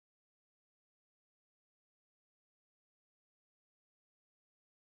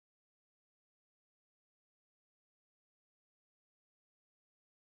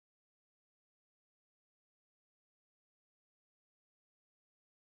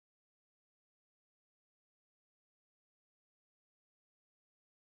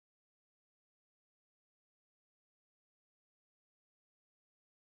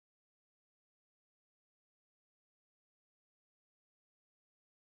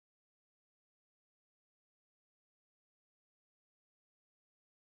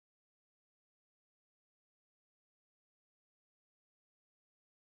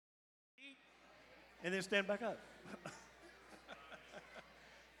And then stand back up.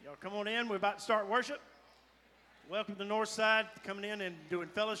 Y'all come on in. We're about to start worship. Welcome to Northside, coming in and doing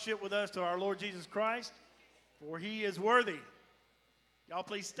fellowship with us to our Lord Jesus Christ, for he is worthy. Y'all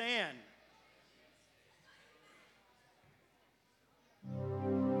please stand.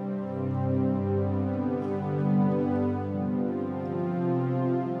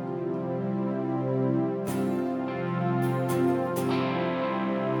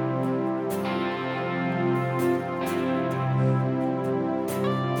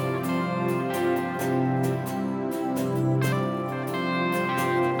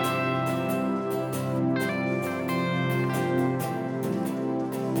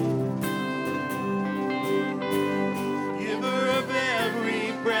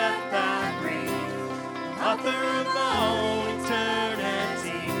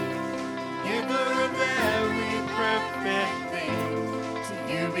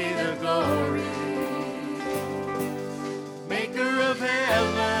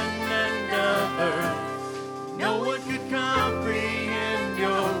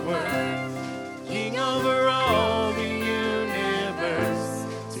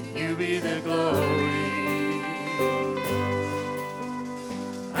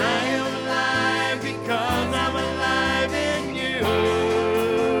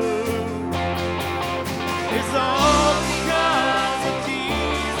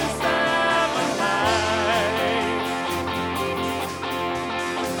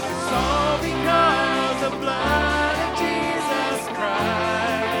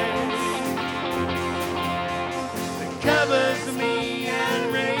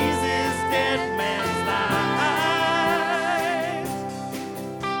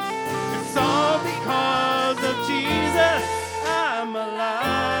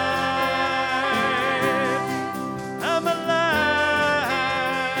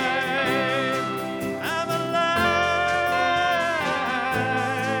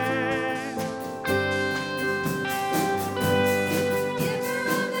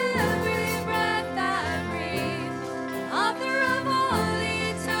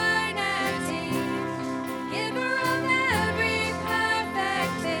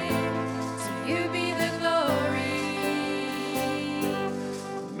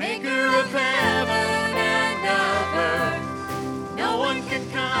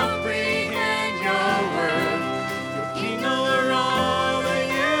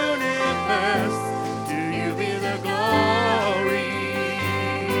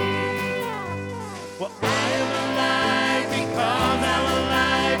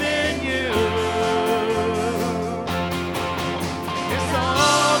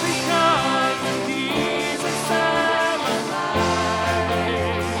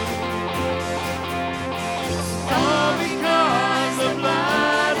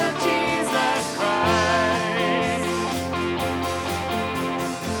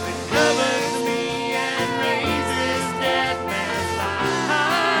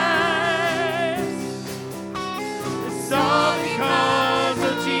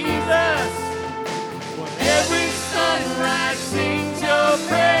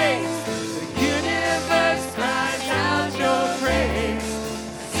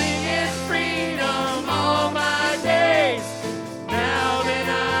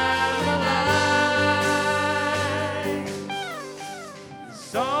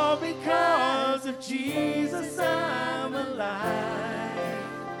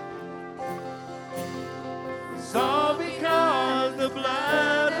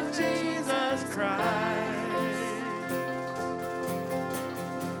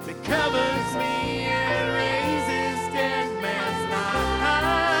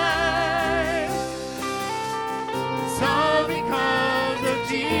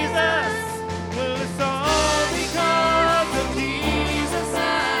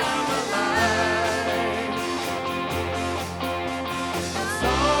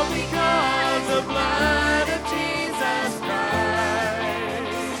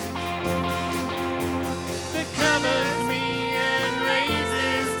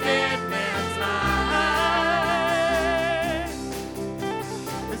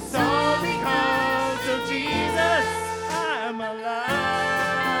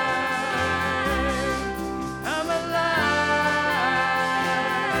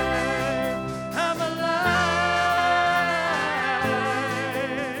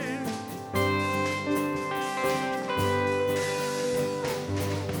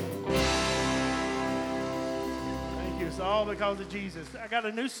 Because of Jesus. I got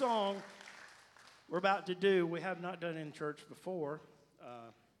a new song we're about to do. We have not done in church before,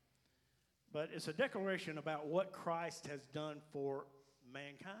 but it's a declaration about what Christ has done for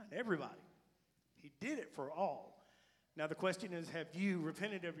mankind, everybody. He did it for all. Now the question is, have you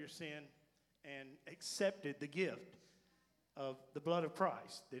repented of your sin and accepted the gift of the blood of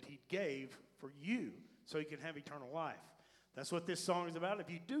Christ that he gave for you so you can have eternal life? That's what this song is about. If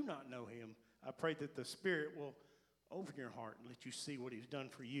you do not know him, I pray that the Spirit will open your heart and let you see what he's done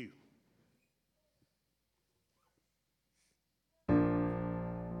for you.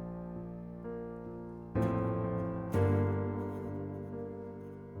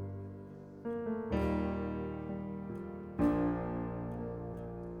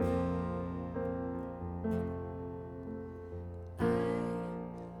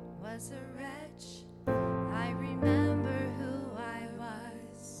 Was a wretch. I remember who I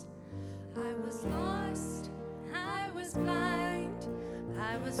was. I was lost. I was blind.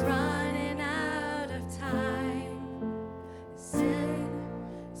 I was running out of time. Sin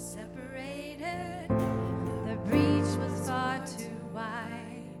separated. The breach was far too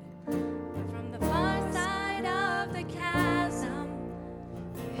wide. But from the far side of the chasm,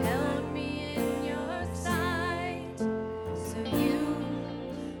 you held me in your sight. So you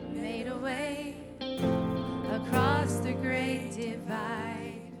made a way across the great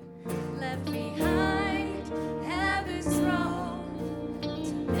divide, left behind heaven's throne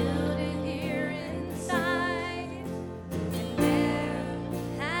to build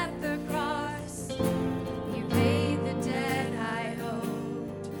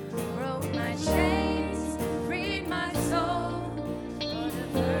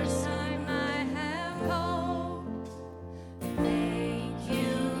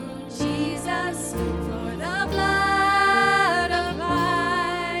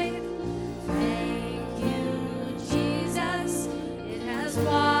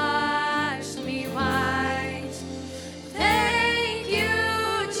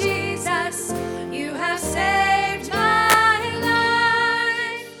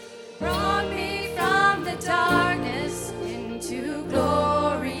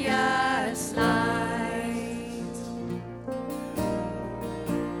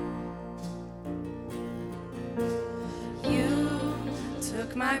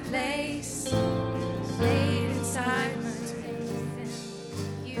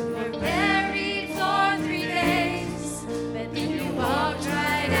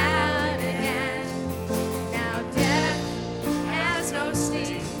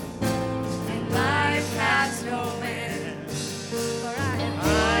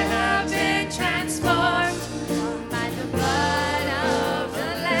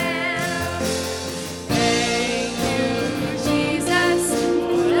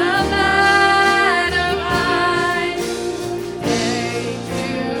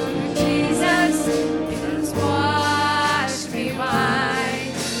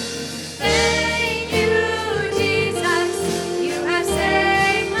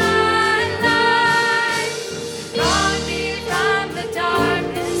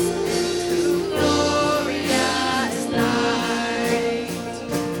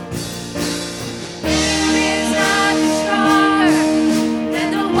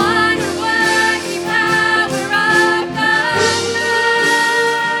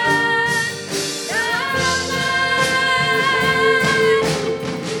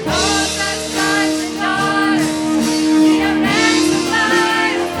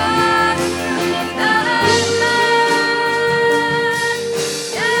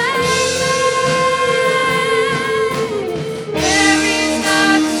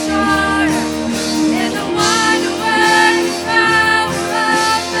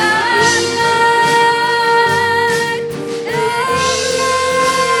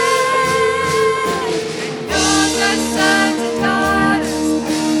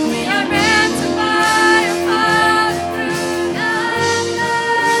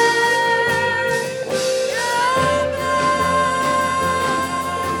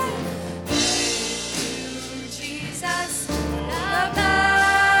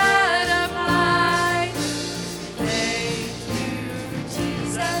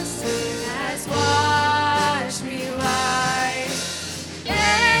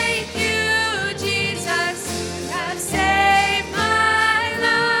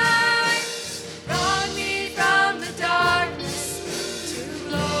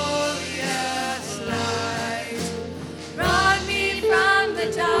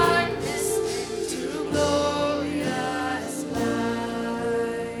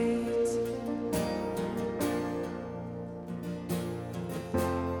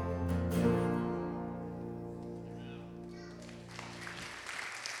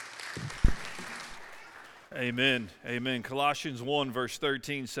Amen. Amen. Colossians 1 verse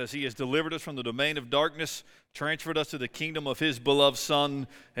 13 says, He has delivered us from the domain of darkness, transferred us to the kingdom of His beloved Son,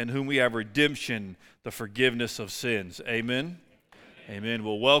 in whom we have redemption, the forgiveness of sins. Amen. Amen.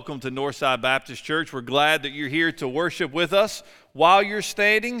 Well, welcome to Northside Baptist Church. We're glad that you're here to worship with us. While you're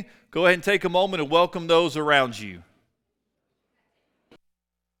standing, go ahead and take a moment and welcome those around you.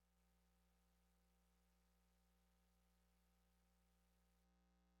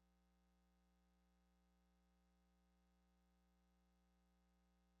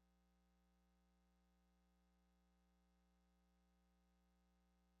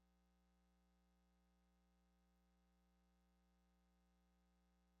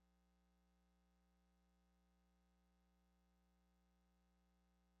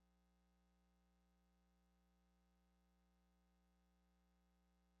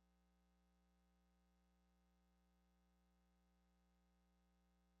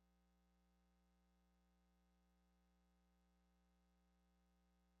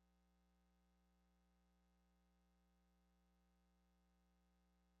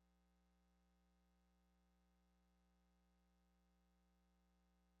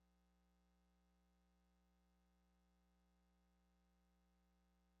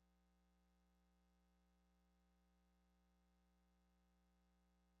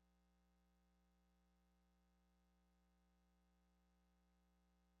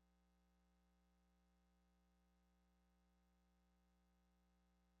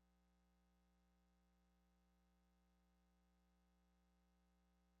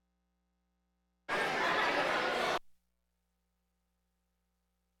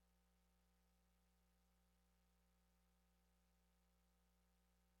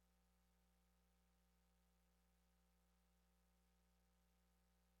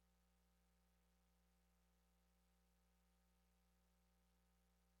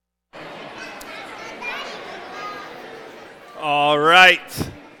 All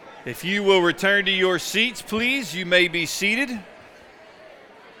right. If you will return to your seats, please, you may be seated.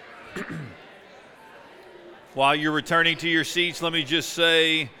 While you're returning to your seats, let me just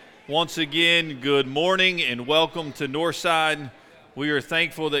say once again, good morning and welcome to Northside. We are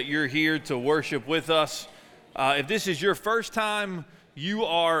thankful that you're here to worship with us. If this is your first time, you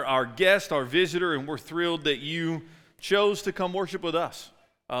are our guest, our visitor, and we're thrilled that you chose to come worship with us.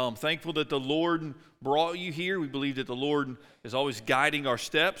 Thankful that the Lord brought you here. We believe that the Lord is always guiding our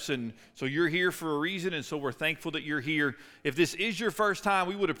steps, and so you're here for a reason, and so we're thankful that you're here. If this is your first time,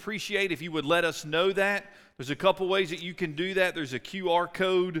 we would appreciate if you would let us know that. There's a couple ways that you can do that. There's a QR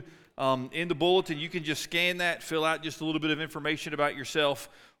code in the bulletin. You can just scan that, fill out just a little bit of information about yourself,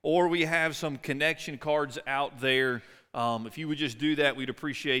 or we have some connection cards out there. If you would just do that, we'd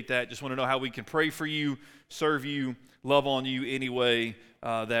appreciate that. Just want to know how we can pray for you, serve you, love on you any way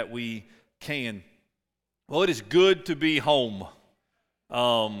that we can. Well, it is good to be home.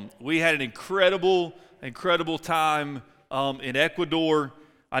 We had an incredible time in Ecuador.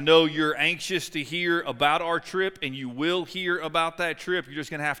 I know you're anxious to hear about our trip, and you will hear about that trip. You're just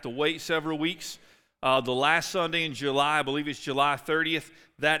going to have to wait several weeks. The last Sunday in July, I believe it's July 30th,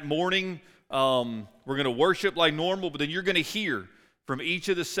 that morning, we're going to worship like normal, but then you're going to hear from each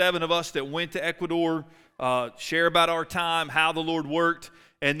of the 7 of us that went to Ecuador, share about our time, how the Lord worked,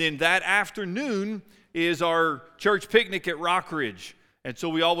 and then that afternoon is our church picnic at Rock Ridge. And so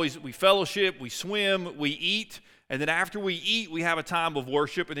we fellowship, we swim, we eat, and then after we eat, we have a time of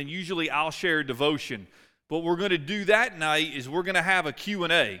worship, and then usually I'll share devotion. But what we're going to do that night is we're going to have a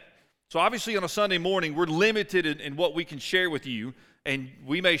Q&A. So obviously on a Sunday morning, we're limited in what we can share with you, and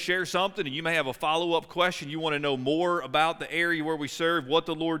we may share something, and you may have a follow-up question. You want to know more about the area where we serve, what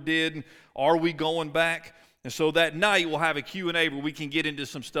the Lord did, are we going back? And so that night we'll have a Q&A where we can get into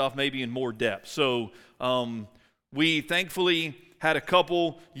some stuff maybe in more depth. So we thankfully had a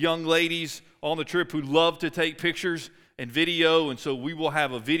couple young ladies on the trip who love to take pictures and video, and so we will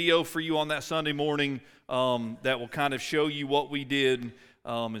have a video for you on that Sunday morning that will kind of show you what we did.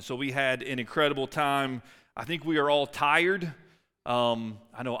 And so we had an incredible time. I think we are all tired.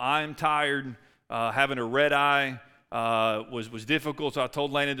 I know I'm tired. Having a red eye was difficult, so I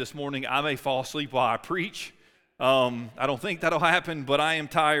told Landon this morning I may fall asleep while I preach. I don't think that'll happen, but I am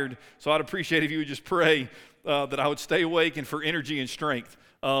tired, so I'd appreciate if you would just pray that I would stay awake and for energy and strength,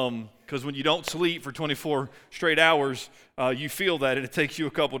 because when you don't sleep for 24 straight hours, you feel that, and it takes you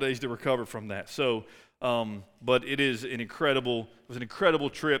a couple days to recover from that. So, but it was an incredible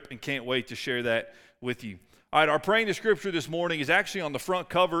trip, and can't wait to share that with you. All right, our praying to Scripture this morning is actually on the front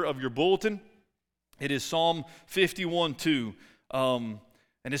cover of your bulletin. It is Psalm 51:2, and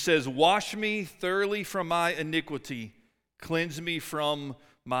it says, "Wash me thoroughly from my iniquity, Cleanse me from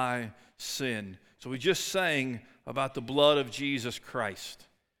my sin. So we just sang about the blood of Jesus Christ.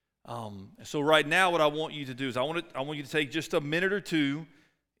 So right now what I want you to do is I want you to take just a minute or two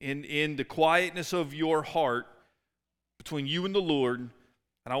in the quietness of your heart between you and the Lord,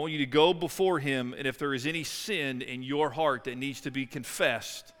 and I want you to go before Him, and if there is any sin in your heart that needs to be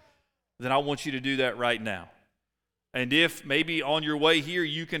confessed, then I want you to do that right now. And if maybe on your way here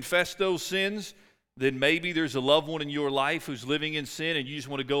you confess those sins, then maybe there's a loved one in your life who's living in sin and you just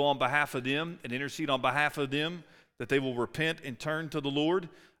want to go on behalf of them and intercede on behalf of them that they will repent and turn to the Lord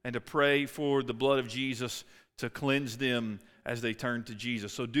and to pray for the blood of Jesus to cleanse them as they turn to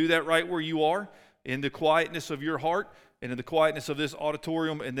Jesus. So do that right where you are, in the quietness of your heart and in the quietness of this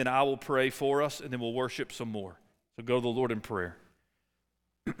auditorium, and then I will pray for us and then we'll worship some more. So go to the Lord in prayer.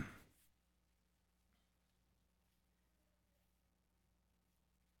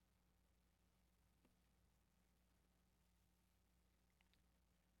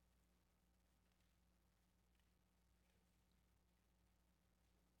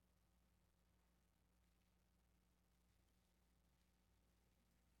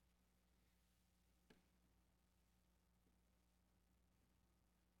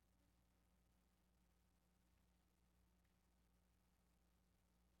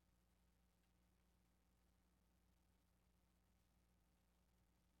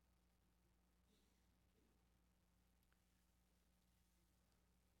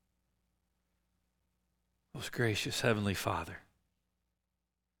 Most gracious Heavenly Father,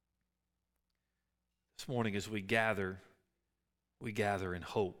 this morning as we gather in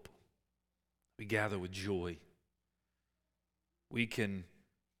hope. We gather with joy. We can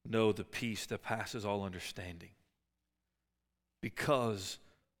know the peace that passes all understanding because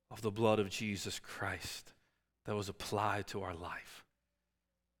of the blood of Jesus Christ that was applied to our life.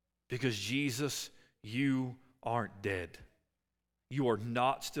 Because Jesus, you aren't dead. You are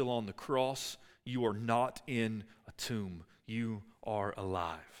not still on the cross. You are not in a tomb. You are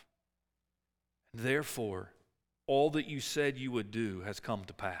alive. Therefore, all that you said you would do has come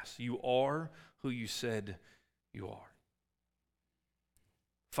to pass. You are who you said you are.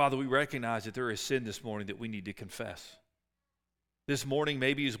 Father, we recognize that there is sin this morning that we need to confess. This morning,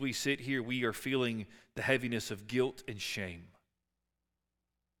 maybe as we sit here, we are feeling the heaviness of guilt and shame.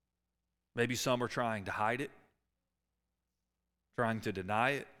 Maybe some are trying to hide it, trying to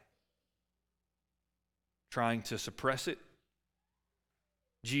deny it, trying to suppress it.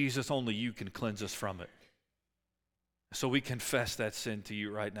 Jesus, only you can cleanse us from it. So we confess that sin to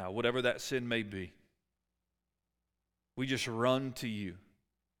you right now, whatever that sin may be. We just run to you.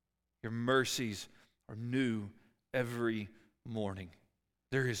 Your mercies are new every morning.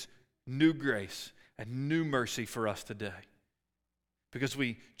 There is new grace and new mercy for us today. Because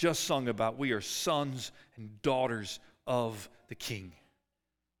we just sung about we are sons and daughters of the King.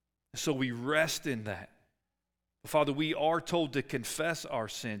 So we rest in that. Father, we are told to confess our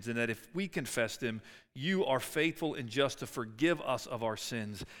sins, and that if we confess them, you are faithful and just to forgive us of our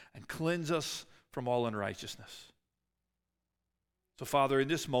sins and cleanse us from all unrighteousness. So, Father, in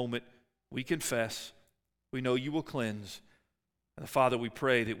this moment, we confess, we know you will cleanse, and Father, we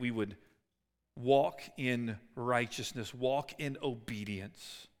pray that we would walk in righteousness, walk in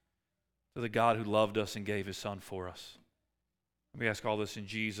obedience to the God who loved us and gave his Son for us. Let me ask all this in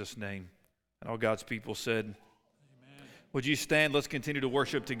Jesus' name. And all God's people said, Amen. Would you stand? Let's continue to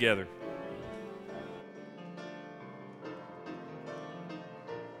worship together.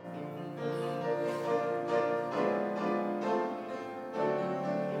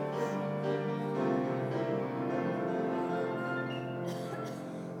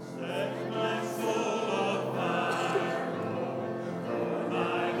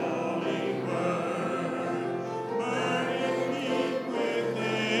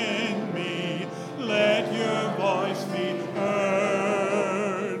 Let your voice be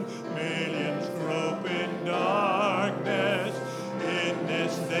heard.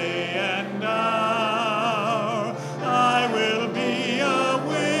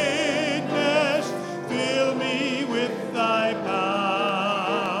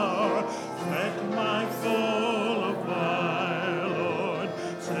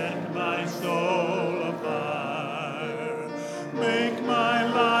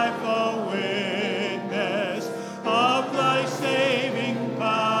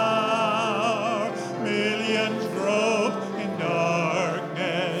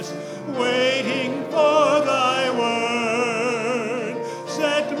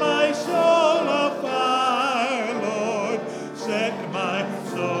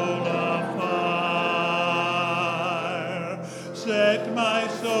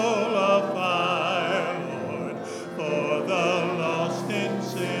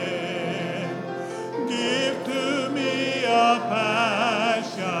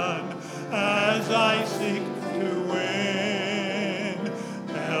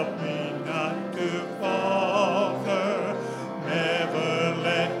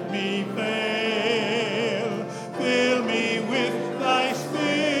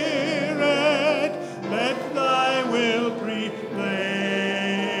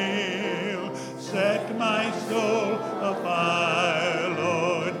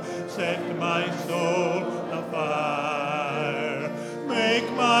 my soul afire. Make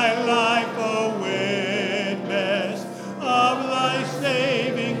my life a witness of thy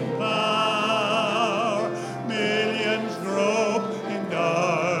saving power. Millions grope in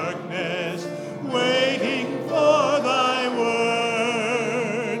darkness, waiting for thy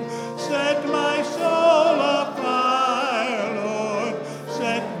word. Set my soul afire, Lord,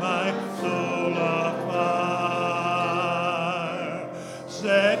 set my soul afire.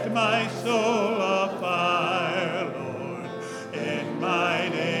 Set my soul afire, Lord, in my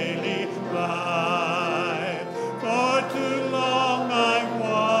daily life. For too long I've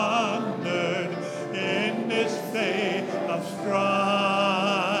wandered in this state of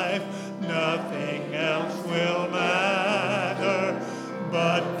strife. Nothing else will matter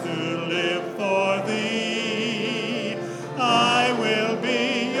but to live for thee. I will be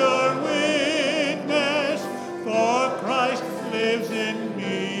your witness, for Christ lives in me.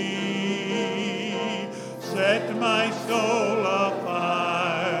 Set my soul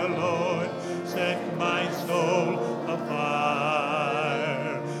afire, Lord, set my soul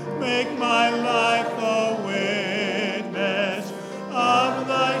afire. Make my life a witness of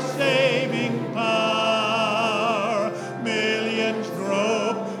thy saving power. Millions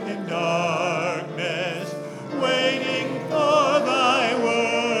grope in darkness, waiting for thy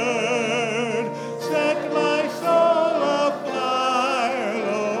word. Set my soul afire,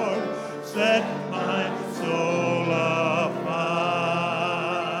 Lord, set my soul afire.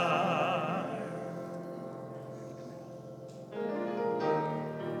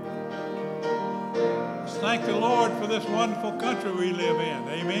 Let's thank the Lord for this wonderful country we live in.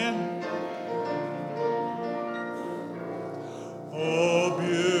 Amen. Oh,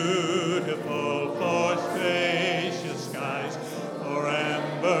 beautiful for spacious skies, for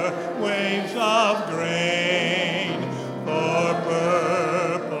amber waves of grain, for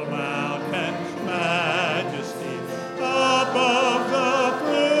purple mountain majesty above the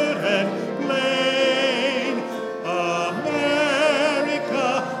fruited plain. America,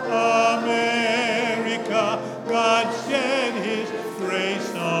 America, God shed his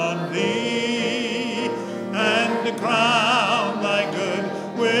grace on thee, and crown thy good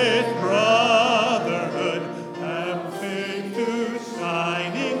with brotherhood, and faith to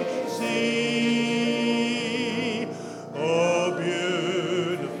shining sea. Oh,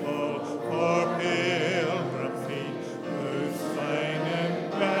 beautiful for pilgrim feet, whose plain and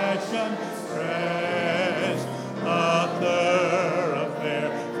passion rest, a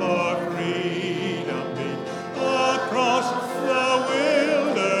thoroughfare for freedom beat across the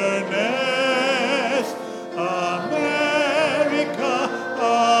wilderness. America,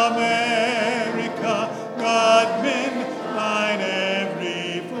 America, God bend thine every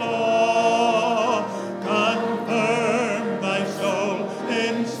flaw. Confirm thy soul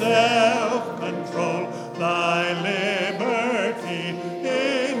in self-control, thy liberty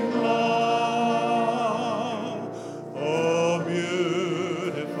in law. Oh,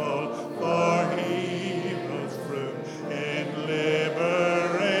 beautiful for heroes proved in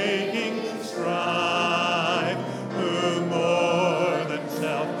liberating strife, who more than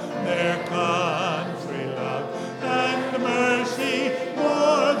self their country love, and mercy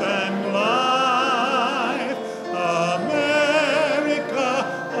more than life. America,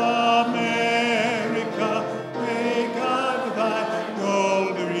 America, may God thy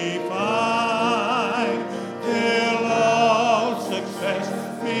gold refine, till all success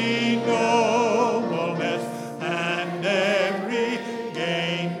be nobleness, and every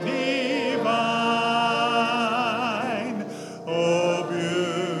gain divine. Oh,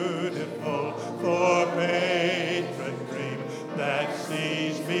 beautiful for patron dream that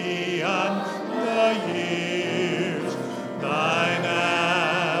sees beyond the years, thine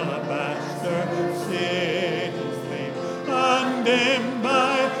alabaster cities gleam, undimmed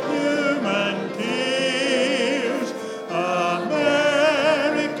by human tears.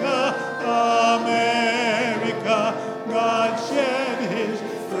 America, America, God shed his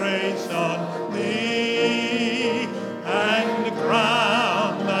grace on thee, and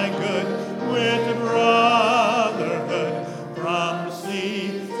crown thy good with brotherhood, from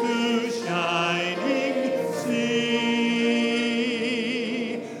sea to shining sea.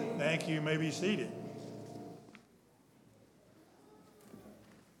 Thank you. You may be seated.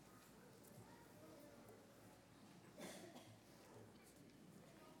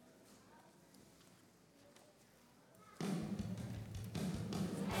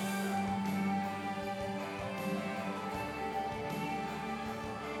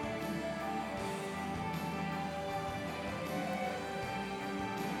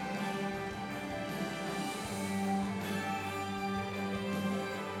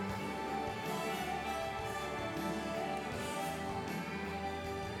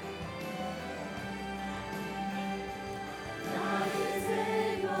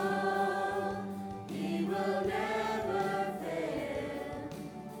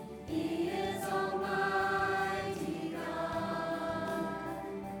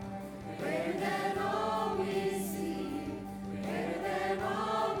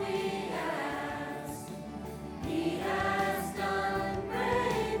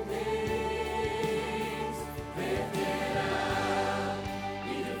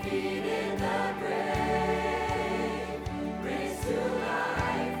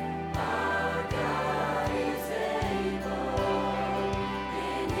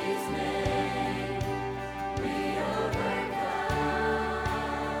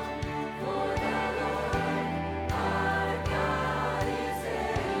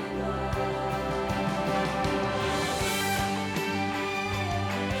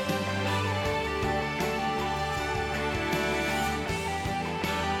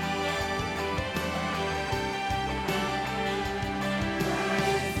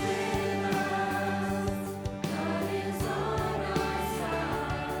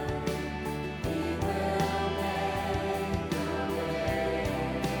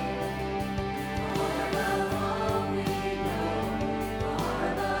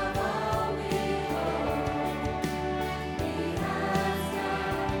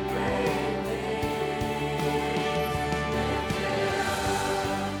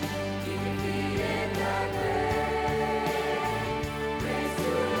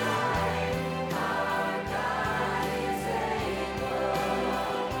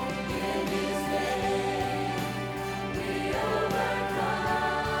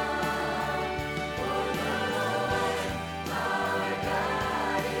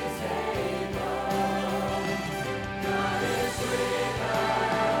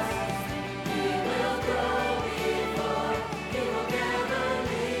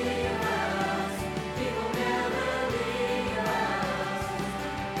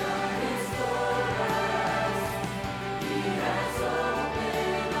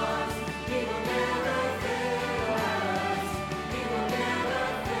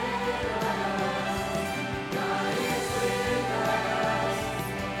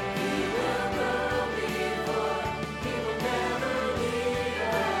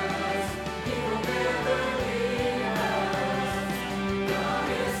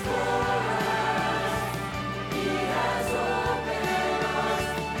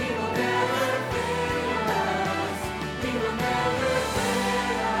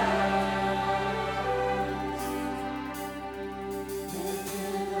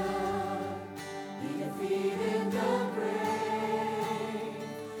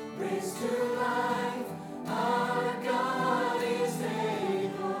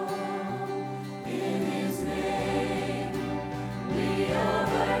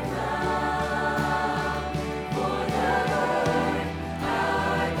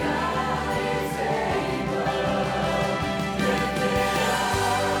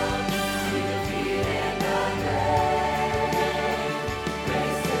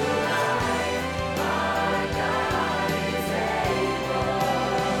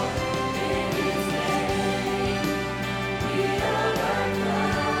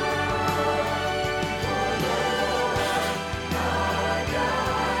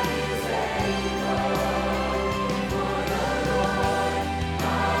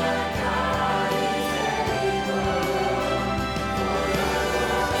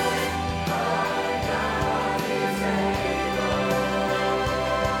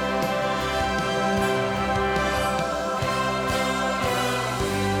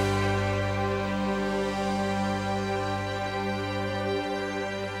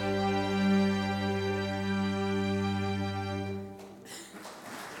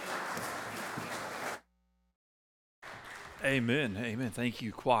 Amen. Amen. Thank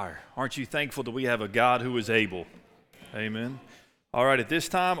you, choir. Aren't you thankful that we have a God who is able? Amen. All right, at this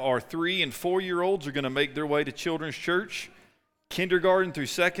time, our 3- and 4-year-olds are going to make their way to Children's Church. Kindergarten through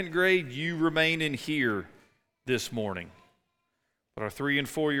 2nd grade, you remain in here this morning. But our 3- and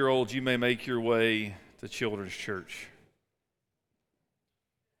 4-year-olds, you may make your way to Children's Church.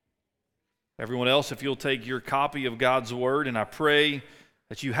 Everyone else, if you'll take your copy of God's Word, and I pray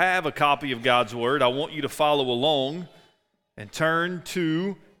that you have a copy of God's Word, I want you to follow along and turn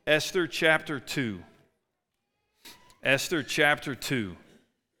to Esther chapter 2. Esther chapter 2.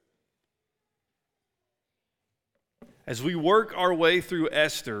 As we work our way through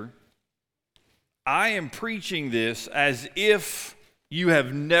Esther, I am preaching this as if you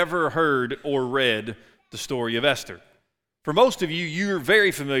have never heard or read the story of Esther. For most of you, you're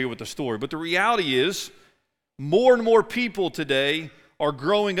very familiar with the story, but the reality is more and more people today are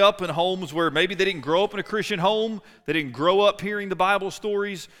growing up in homes where maybe they didn't grow up in a Christian home, they didn't grow up hearing the Bible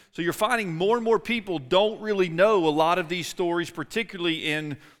stories, so you're finding more and more people don't really know a lot of these stories, particularly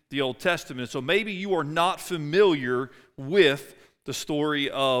in the Old Testament. So maybe you are not familiar with the story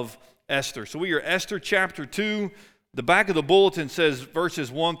of Esther. So we are Esther chapter 2. The back of the bulletin says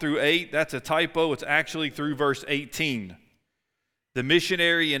verses 1 through 8. That's a typo. It's actually through verse 18. The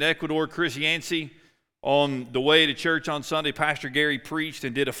missionary in Ecuador, Chris Yancey, on the way to church on Sunday, Pastor Gary preached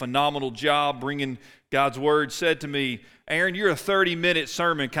and did a phenomenal job bringing God's Word, said to me, "Aaron, you're a 30-minute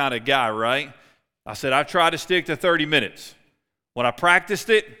sermon kind of guy, right?" I said, "I try to stick to 30 minutes. When I practiced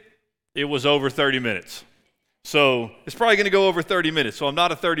it, it was over 30 minutes. So it's probably going to go over 30 minutes. So I'm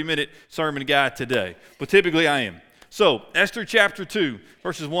not a 30-minute sermon guy today, but typically I am. So Esther chapter 2,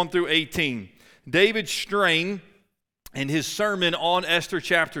 verses 1 through 18. David Strain, in his sermon on Esther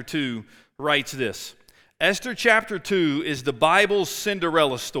chapter 2, writes this: Esther chapter 2 is the Bible's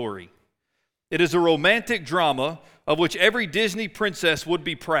Cinderella story. It is a romantic drama of which every Disney princess would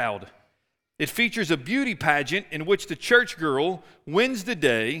be proud. It features a beauty pageant in which the church girl wins the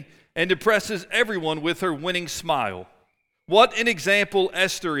day and impresses everyone with her winning smile. What an example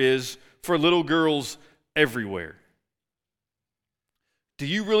Esther is for little girls everywhere. Do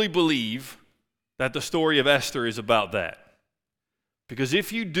you really believe that the story of Esther is about that? Because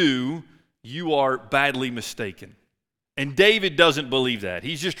if you do, you are badly mistaken. And David doesn't believe that.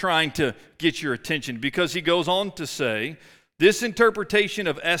 He's just trying to get your attention, because he goes on to say, this interpretation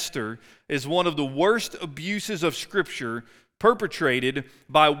of Esther is one of the worst abuses of Scripture perpetrated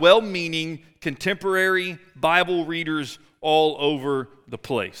by well-meaning contemporary Bible readers all over the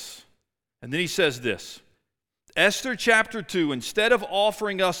place. And then he says this: Esther chapter 2, instead of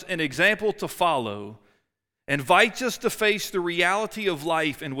offering us an example to follow, invites us to face the reality of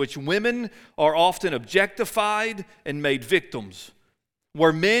life in which women are often objectified and made victims,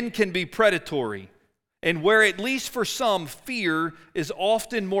 where men can be predatory, and where, at least for some, fear is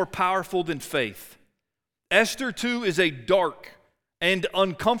often more powerful than faith. Esther 2 is a dark and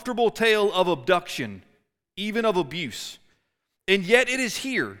uncomfortable tale of abduction, even of abuse. And yet it is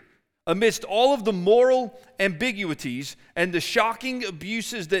here, amidst all of the moral ambiguities and the shocking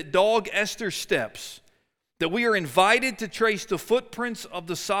abuses that dog Esther's steps, that we are invited to trace the footprints of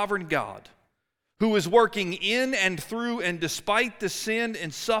the sovereign God, who is working in and through and despite the sin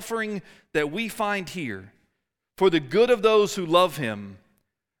and suffering that we find here, for the good of those who love him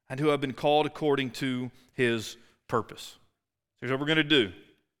and who have been called according to his purpose. Here's what we're going to do.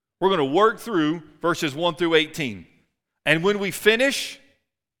 We're going to work through verses 1 through 18. And when we finish,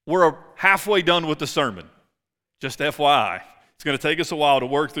 we're halfway done with the sermon. Just FYI. It's going to take us a while to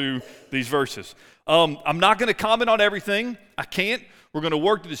work through these verses. I'm not going to comment on everything. I can't. We're going to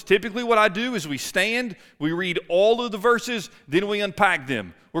work through this. Typically what I do is we stand, we read all of the verses, then we unpack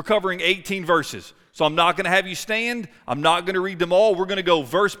them. We're covering 18 verses. So I'm not going to have you stand. I'm not going to read them all. We're going to go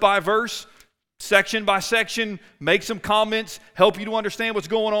verse by verse, section by section, make some comments, help you to understand what's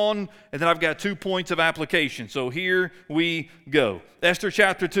going on, and then I've got 2 points of application. So here we go. Esther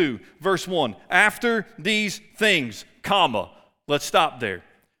chapter 2, verse 1. After these things, comma. Let's stop there.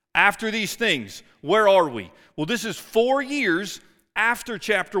 After these things, where are we? Well, this is 4 years after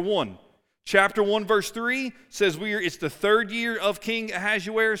chapter 1. Chapter 1, verse 3 says it's the 3rd year of King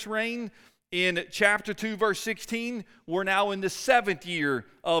Ahasuerus' reign. In chapter 2, verse 16, we're now in the 7th year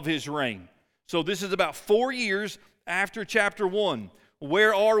of his reign. So this is about 4 years after chapter 1.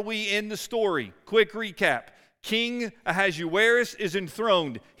 Where are we in the story? Quick recap. King Ahasuerus is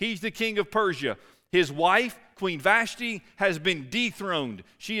enthroned. He's the king of Persia. His wife, Queen Vashti, has been dethroned.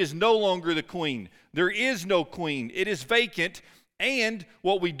 She is no longer the queen. There is no queen. It is vacant. And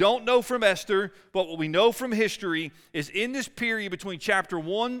what we don't know from Esther, but what we know from history, is in this period between chapter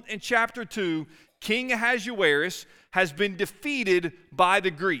 1 and chapter 2, King Ahasuerus has been defeated by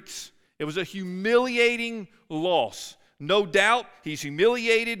the Greeks. It was a humiliating loss. No doubt he's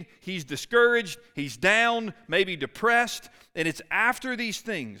humiliated, he's discouraged, he's down, maybe depressed. And it's after these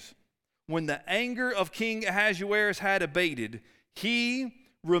things, when the anger of King Ahasuerus had abated, he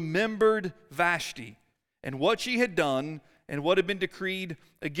remembered Vashti and what she had done and what had been decreed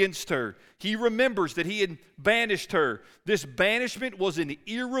against her. He remembers that he had banished her. This banishment was an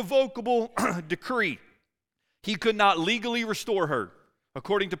irrevocable decree. He could not legally restore her,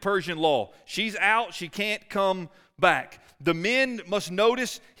 according to Persian law. She's out, she can't come back. The men must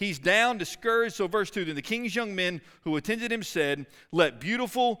notice he's down, discouraged. So verse 2, then the king's young men who attended him said, let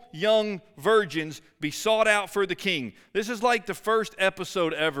beautiful young virgins be sought out for the king. This is like the first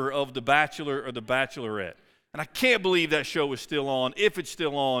episode ever of The Bachelor or The Bachelorette. And I can't believe that show is still on. If it's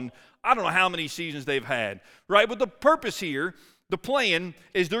still on, I don't know how many seasons they've had, right? But the purpose here, the plan,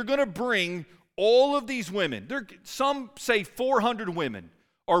 is they're going to bring all of these women. Some say 400 women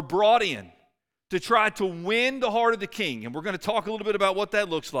are brought in to try to win the heart of the king. And we're going to talk a little bit about what that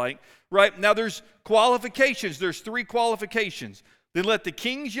looks like, right? Now, there's qualifications. There's 3 qualifications. Then let the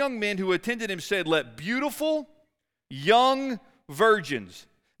king's young men who attended him said, let beautiful young virgins.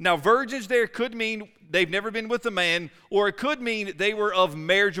 Now, virgins there could mean they've never been with a man, or it could mean they were of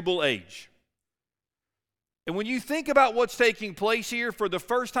marriageable age. And when you think about what's taking place here for the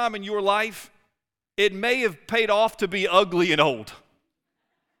first time in your life, it may have paid off to be ugly and old.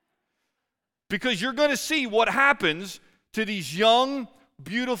 Because you're going to see what happens to these young,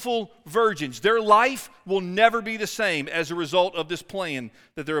 beautiful virgins. Their life will never be the same as a result of this plan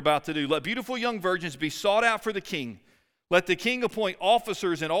that they're about to do. Let beautiful young virgins be sought out for the king. Let the king appoint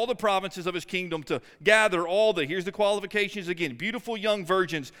officers in all the provinces of his kingdom to gather all here's the qualifications again, beautiful young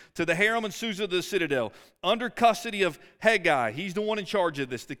virgins to the harem and Susa of the citadel, under custody of Haggai. He's the one in charge of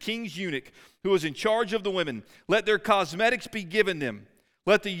this, the king's eunuch who is in charge of the women. Let their cosmetics be given them.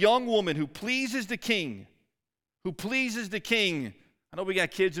 Let the young woman who pleases the king, I know we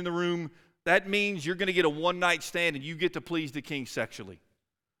got kids in the room, that means you're going to get a one-night stand and you get to please the king sexually.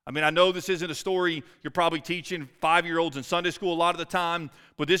 I mean, I know this isn't a story you're probably teaching 5-year-olds in Sunday school a lot of the time,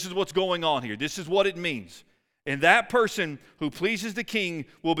 but this is what's going on here. This is what it means. And that person who pleases the king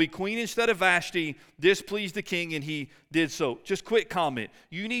will be queen instead of Vashti. This pleased the king, and he did so. Just quick comment.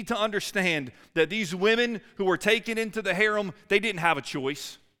 You need to understand that these women who were taken into the harem, they didn't have a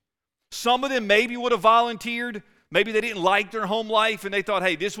choice. Some of them maybe would have volunteered. Maybe they didn't like their home life, and they thought,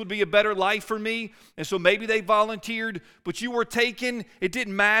 hey, this would be a better life for me. And so maybe they volunteered, but you were taken. It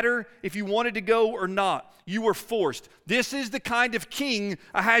didn't matter if you wanted to go or not. You were forced. This is the kind of king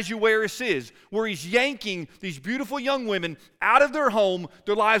Ahasuerus is, where he's yanking these beautiful young women out of their home.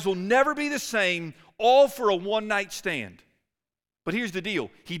 Their lives will never be the same, all for a one-night stand. But here's the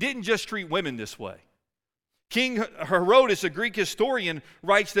deal. He didn't just treat women this way. King Herodotus, a Greek historian,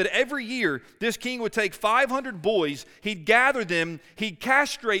 writes that every year this king would take 500 boys, he'd gather them, he'd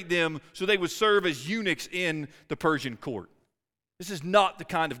castrate them so they would serve as eunuchs in the Persian court. This is not the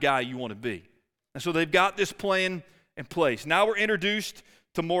kind of guy you want to be. And so they've got this plan in place. Now we're introduced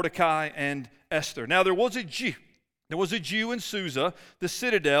to Mordecai and Esther. Now there was a Jew in Susa, the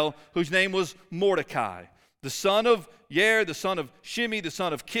citadel, whose name was Mordecai, the son of Yair, the son of Shimei, the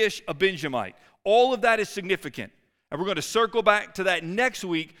son of Kish, a Benjamite. All of that is significant. And we're going to circle back to that next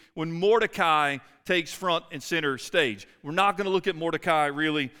week when Mordecai takes front and center stage. We're not going to look at Mordecai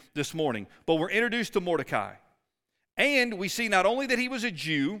really this morning, but we're introduced to Mordecai. And we see not only that he was a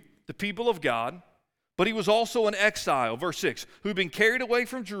Jew, the people of God, but he was also an exile, verse 6, who'd been carried away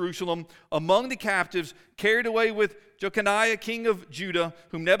from Jerusalem among the captives, carried away with Jeconiah, king of Judah,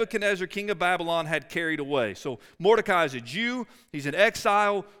 whom Nebuchadnezzar, king of Babylon, had carried away. So Mordecai is a Jew. He's an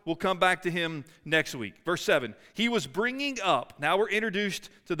exile. We'll come back to him next week. Verse 7, he was bringing up, now we're introduced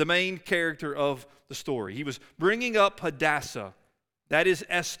to the main character of the story. He was bringing up Hadassah, that is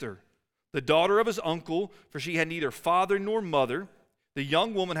Esther, the daughter of his uncle, for she had neither father nor mother. The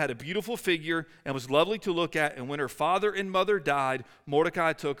young woman had a beautiful figure and was lovely to look at, and when her father and mother died,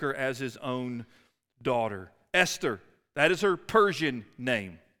 Mordecai took her as his own daughter. Esther, that is her Persian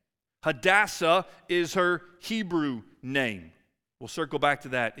name. Hadassah is her Hebrew name. We'll circle back to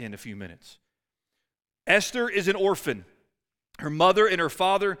that in a few minutes. Esther is an orphan. Her mother and her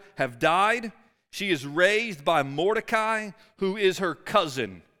father have died. She is raised by Mordecai, who is her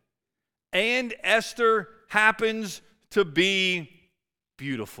cousin. And Esther happens to be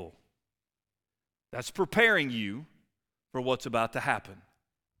beautiful. That's preparing you for what's about to happen.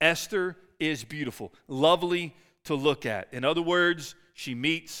 Esther is beautiful, lovely to look at. In other words, she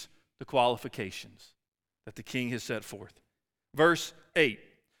meets the qualifications that the king has set forth. Verse 8.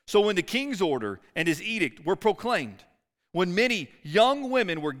 So when the king's order and his edict were proclaimed, when many young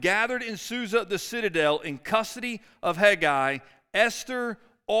women were gathered in Susa the citadel in custody of Hegai, Esther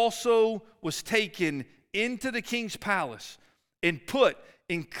also was taken into the king's palace and put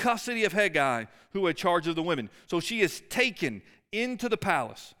in custody of Hegai, who had charge of the women. So she is taken into the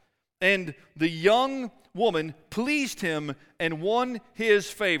palace. And the young woman pleased him and won his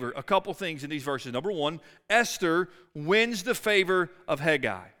favor. A couple things in these verses. Number one, Esther wins the favor of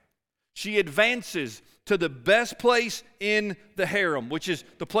Hegai. She advances to the best place in the harem, which is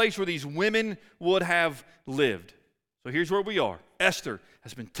the place where these women would have lived. So here's where we are. Esther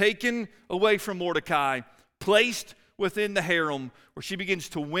has been taken away from Mordecai, placed within the harem, where she begins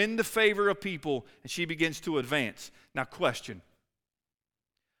to win the favor of people and she begins to advance. Now, question.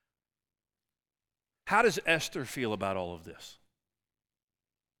 How does Esther feel about all of this?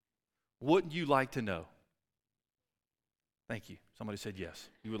 Wouldn't you like to know? Thank you. Somebody said yes.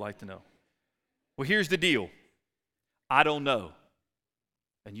 You would like to know. Well, here's the deal. I don't know.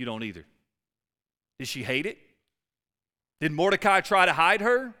 And you don't either. Did she hate it? Did Mordecai try to hide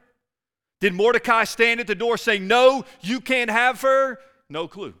her? Did Mordecai stand at the door saying, no, you can't have her? No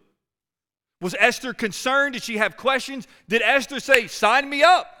clue. Was Esther concerned? Did she have questions? Did Esther say, sign me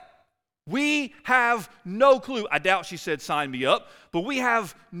up? We have no clue. I doubt she said, sign me up, but we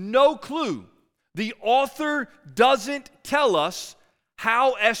have no clue. The author doesn't tell us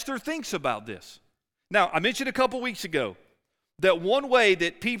how Esther thinks about this. Now, I mentioned a couple weeks ago that one way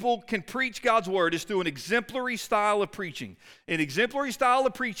that people can preach God's word is through an exemplary style of preaching. An exemplary style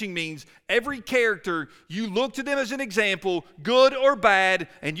of preaching means every character, you look to them as an example, good or bad,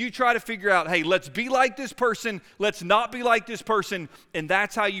 and you try to figure out, hey, let's be like this person, let's not be like this person, and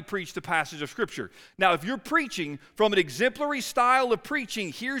that's how you preach the passage of Scripture. Now, if you're preaching from an exemplary style of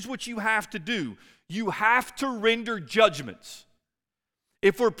preaching, here's what you have to do. You have to render judgments.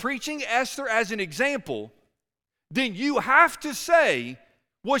 If we're preaching Esther as an example, then you have to say,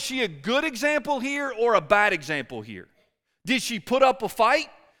 was she a good example here or a bad example here? Did she put up a fight?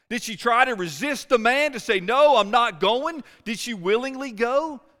 Did she try to resist the man to say, no, I'm not going? Did she willingly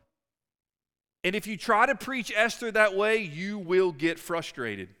go? And if you try to preach Esther that way, you will get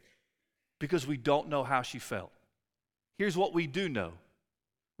frustrated because we don't know how she felt. Here's what we do know.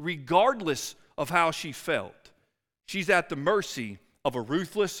 Regardless of how she felt, she's at the mercy of a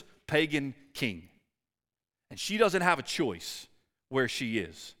ruthless pagan king. And she doesn't have a choice where she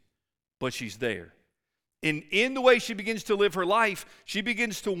is, but she's there. And in the way she begins to live her life, she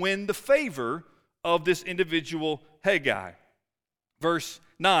begins to win the favor of this individual Hegai. Verse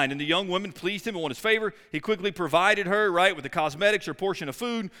 9, and the young woman pleased him and won his favor. He quickly provided her, right, with the cosmetics, her portion of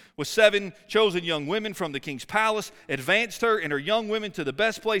food, with 7 chosen young women from the king's palace, advanced her and her young women to the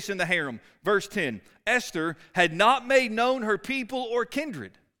best place in the harem. Verse 10, Esther had not made known her people or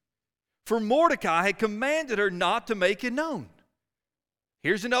kindred, for Mordecai had commanded her not to make it known.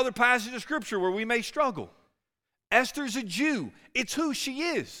 Here's another passage of Scripture where we may struggle. Esther's a Jew. It's who she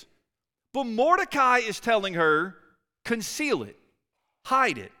is. But Mordecai is telling her, conceal it,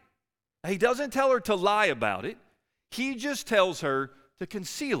 hide it. He doesn't tell her to lie about it. He just tells her to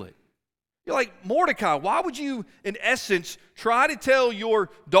conceal it. You're like, Mordecai, why would you, in essence, try to tell your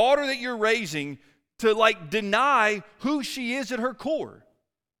daughter that you're raising to, like, deny who she is at her core?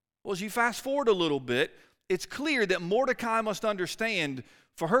 Well, as you fast forward a little bit, it's clear that Mordecai must understand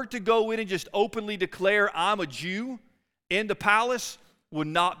for her to go in and just openly declare, I'm a Jew in the palace would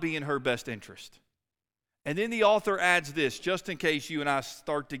not be in her best interest. And then the author adds this, just in case you and I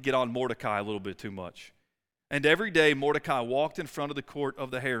start to get on Mordecai a little bit too much. And every day Mordecai walked in front of the court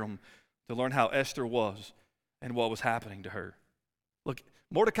of the harem to learn how Esther was and what was happening to her. Look,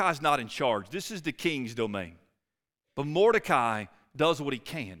 Mordecai's not in charge. This is the king's domain. But Mordecai does what he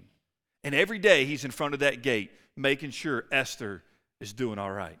can. And every day he's in front of that gate, making sure Esther is doing all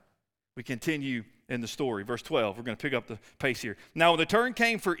right. We continue in the story. Verse 12, we're going to pick up the pace here. Now, when the turn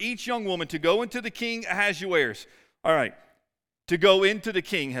came for each young woman to go into the king Ahasuerus, all right, to go into the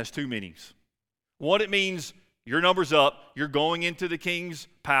king has 2 meanings. One, it means your number's up, you're going into the king's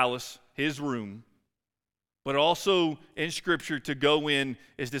palace, his room. But also in Scripture, to go in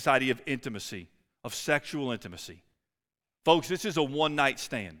is this idea of intimacy, of sexual intimacy. Folks, this is a one-night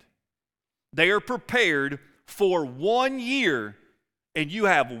stand. They are prepared for 1 year, and you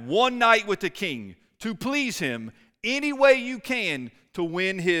have one night with the king to please him any way you can to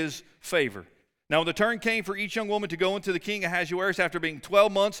win his favor. Now, when the turn came for each young woman to go into the king Ahasuerus after being 12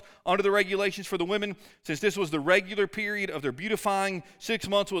 months under the regulations for the women, since this was the regular period of their beautifying, 6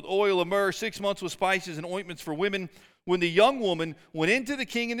 months with oil of myrrh, 6 months with spices and ointments for women, when the young woman went into the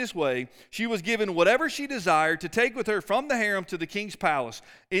king in this way, she was given whatever she desired to take with her from the harem to the king's palace.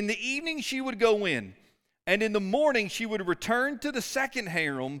 In the evening she would go in, and in the morning she would return to the second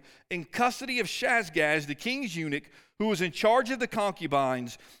harem in custody of Shazgaz, the king's eunuch, who was in charge of the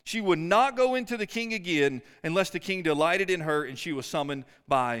concubines. She would not go into the king again unless the king delighted in her and she was summoned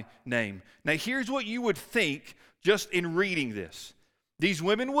by name. Now here's what you would think just in reading this. These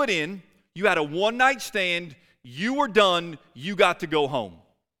women went in, you had a one-night stand, you were done, you got to go home.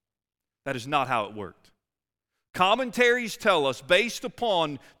 That is not how it worked. Commentaries tell us, based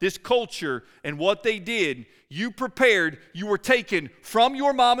upon this culture and what they did, you prepared, you were taken from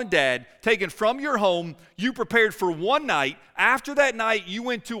your mom and dad, taken from your home, you prepared for one night. After that night, you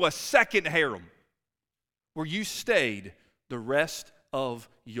went to a second harem where you stayed the rest of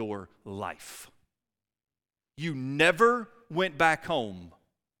your life. You never went back home,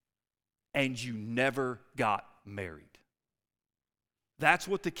 and you never got married. That's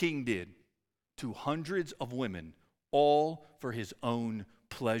what the king did to hundreds of women, all for his own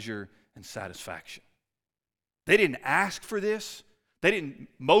pleasure and satisfaction. They didn't ask for this.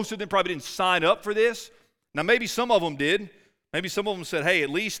 Most of them probably didn't sign up for this. Now, maybe some of them did. Maybe some of them said, hey, at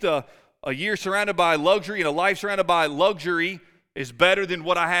least a year surrounded by luxury and a life surrounded by luxury is better than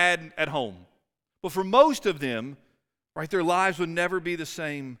what I had at home. But for most of them, right, their lives would never be the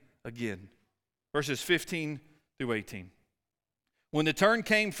same again. Verses 15 through 18. When the turn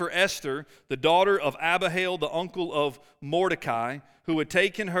came for Esther, the daughter of Abihail, the uncle of Mordecai, who had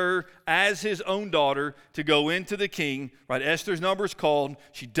taken her as his own daughter to go into the king, right? Esther's number is called.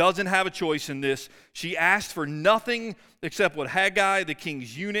 She doesn't have a choice in this. She asked for nothing except what Haggai, the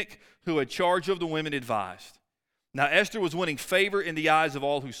king's eunuch, who had charge of the women, advised. Now, Esther was winning favor in the eyes of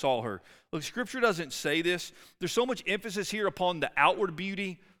all who saw her. Look, Scripture doesn't say this. There's so much emphasis here upon the outward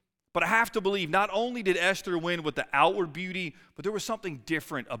beauty. But I have to believe not only did Esther win with the outward beauty, but there was something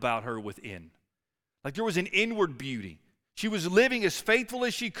different about her within. Like there was an inward beauty. She was living as faithful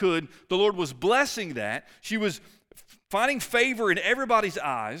as she could. The Lord was blessing that. She was finding favor in everybody's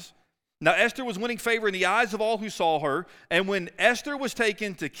eyes. Now Esther was winning favor in the eyes of all who saw her. And when Esther was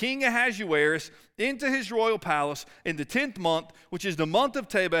taken to King Ahasuerus into his royal palace in the 10th month, which is the month of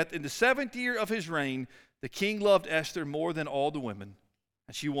Tebeth, in the 7th year of his reign, the king loved Esther more than all the women.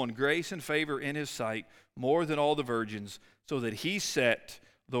 And she won grace and favor in his sight more than all the virgins, so that he set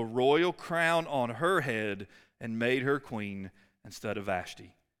the royal crown on her head and made her queen instead of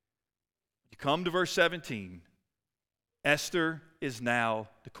Vashti. You come to verse 17. Esther is now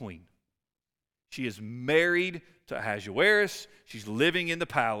the queen. She is married to Ahasuerus. She's living in the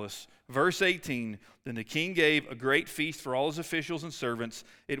palace. Verse 18, then the king gave a great feast for all his officials and servants.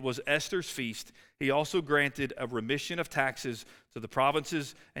 It was Esther's feast. He also granted a remission of taxes to the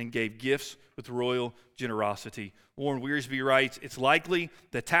provinces and gave gifts with royal generosity. Warren Wiersbe writes, it's likely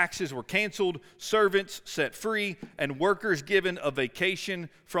that taxes were canceled, servants set free, and workers given a vacation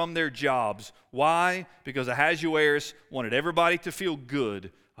from their jobs. Why? Because Ahasuerus wanted everybody to feel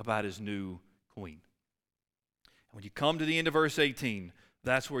good about his new queen. And when you come to the end of verse 18,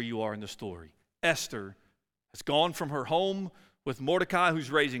 that's where you are in the story. Esther has gone from her home with Mordecai,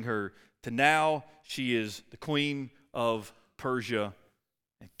 who's raising her, to now she is the queen of Persia,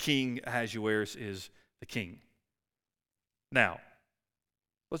 and King Ahasuerus is the king. Now,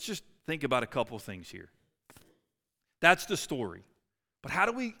 let's just think about a couple of things here. That's the story. But how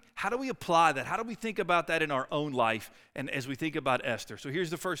do we apply that? How do we think about that in our own life and as we think about Esther? So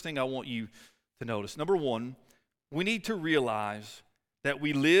here's the first thing I want you to notice. Number one, we need to realize that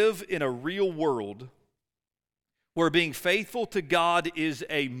we live in a real world where being faithful to God is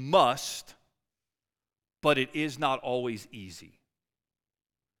a must, but it is not always easy.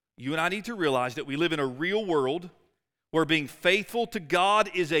 You and I need to realize that we live in a real world where being faithful to God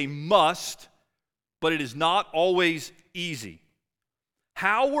is a must, but it is not always easy.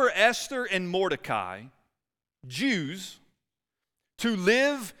 How were Esther and Mordecai, Jews, to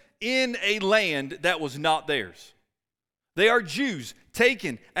live in a land that was not theirs? They are Jews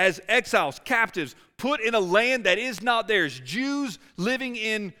taken as exiles, captives, put in a land that is not theirs. Jews living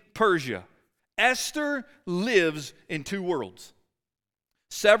in Persia. Esther lives in two worlds.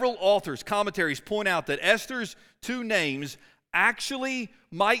 Several authors, commentaries point out that Esther's two names actually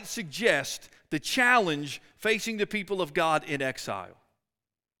might suggest the challenge facing the people of God in exile.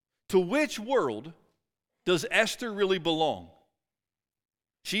 To which world does Esther really belong?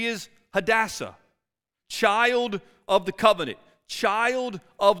 She is Hadassah, child of the covenant, child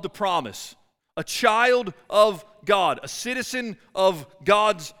of the promise, a child of God, a citizen of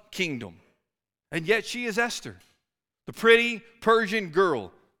God's kingdom. And yet she is Esther, the pretty Persian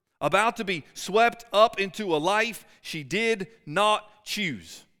girl, about to be swept up into a life she did not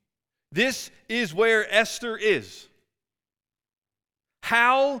choose. This is where Esther is.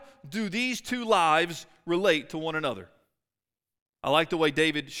 How do these two lives relate to one another? I like the way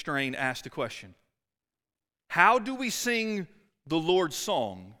David Strain asked the question. How do we sing the Lord's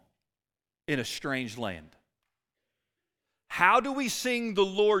song in a strange land? How do we sing the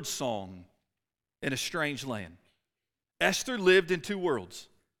Lord's song in a strange land? Esther lived in two worlds.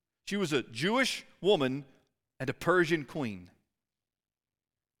 She was a Jewish woman and a Persian queen.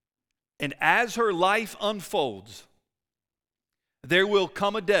 And as her life unfolds, there will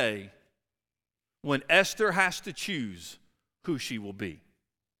come a day when Esther has to choose who she will be.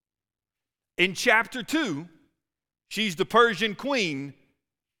 In chapter 2, she's the Persian queen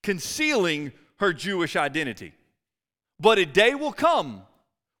concealing her Jewish identity. But a day will come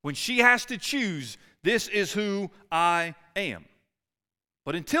when she has to choose, this is who I am.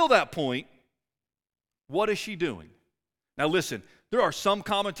 But until that point, what is she doing? Now listen, there are some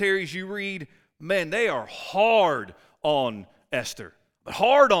commentaries you read, man, they are hard on Esther,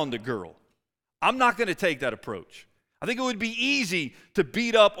 hard on the girl. I'm not going to take that approach. I think it would be easy to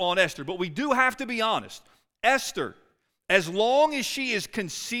beat up on Esther, but we do have to be honest. Esther, as long as she is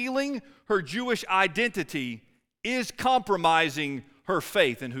concealing her Jewish identity, is compromising her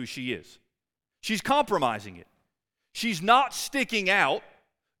faith in who she is. She's compromising it. She's not sticking out.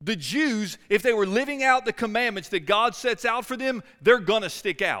 The Jews, if they were living out the commandments that God sets out for them, they're going to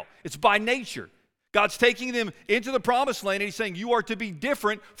stick out. It's by nature. God's taking them into the promised land and he's saying, you are to be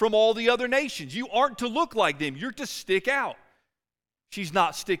different from all the other nations. You aren't to look like them. You're to stick out. She's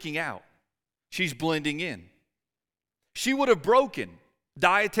not sticking out. She's blending in. She would have broken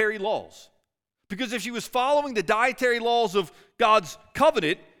dietary laws. Because if she was following the dietary laws of God's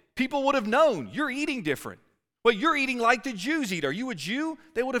covenant, people would have known, you're eating different. Well, you're eating like the Jews eat. Are you a Jew?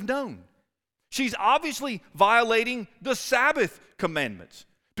 They would have known. She's obviously violating the Sabbath commandments.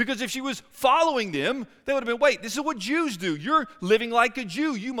 Because if she was following them, they would have been, wait, this is what Jews do. You're living like a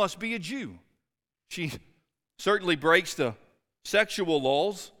Jew. You must be a Jew. She certainly breaks the sexual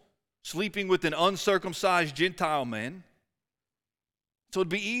laws, sleeping with an uncircumcised Gentile man. So it'd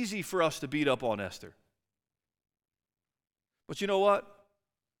be easy for us to beat up on Esther. But you know what?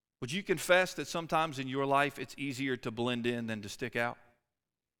 Would you confess that sometimes in your life it's easier to blend in than to stick out?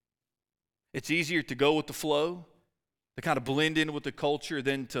 It's easier to go with the flow, to kind of blend in with the culture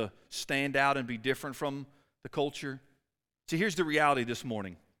than to stand out and be different from the culture. See, here's the reality this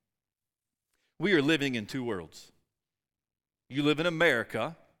morning. We are living in two worlds. You live in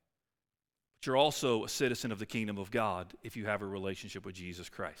America, but you're also a citizen of the kingdom of God if you have a relationship with Jesus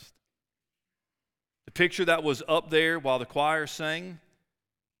Christ. The picture that was up there while the choir sang,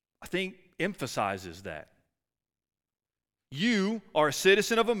 I think emphasizes that. You are a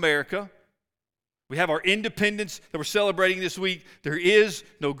citizen of America. We have our independence that we're celebrating this week. There is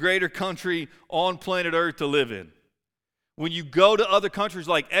no greater country on planet Earth to live in. When you go to other countries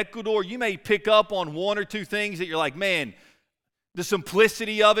like Ecuador, you may pick up on one or two things that you're like, man, the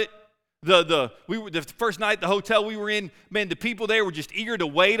simplicity of it. The first night at the hotel we were in, man, the people there were just eager to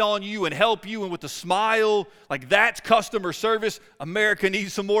wait on you and help you, and with a smile, like that's customer service. America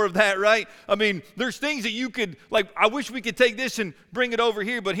needs some more of that, right? I mean, there's things that you could, like, I wish we could take this and bring it over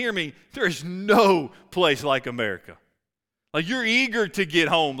here, but hear me, there is no place like America. Like, you're eager to get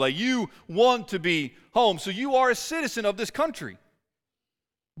home, like you want to be home, so you are a citizen of this country.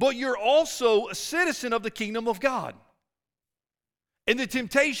 But you're also a citizen of the kingdom of God. And the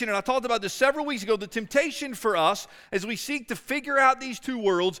temptation, and I talked about this several weeks ago, the temptation for us as we seek to figure out these two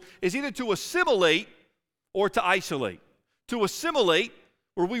worlds is either to assimilate or to isolate. To assimilate,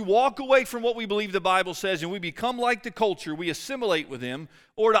 where we walk away from what we believe the Bible says and we become like the culture, we assimilate with them,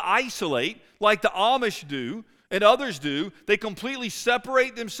 or to isolate, like the Amish do and others do. They completely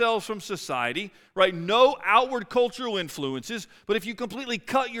separate themselves from society, right? No outward cultural influences, but if you completely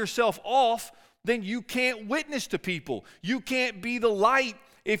cut yourself off, then you can't witness to people. You can't be the light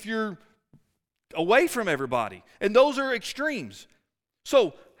if you're away from everybody. And those are extremes.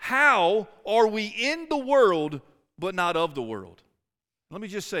 So how are we in the world but not of the world? Let me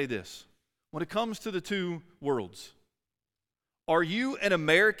just say this. When it comes to the two worlds, are you an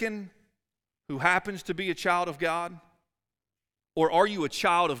American who happens to be a child of God? Or are you a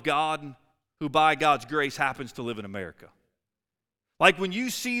child of God who by God's grace happens to live in America? Like when you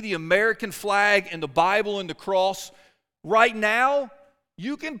see the American flag and the Bible and the cross, right now,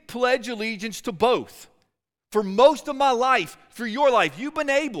 you can pledge allegiance to both. For most of my life, for your life, you've been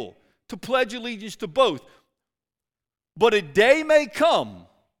able to pledge allegiance to both. But a day may come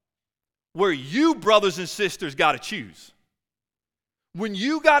where you, brothers and sisters, got to choose. When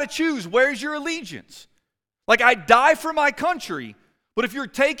you got to choose, where's your allegiance? Like, I die for my country, but if you're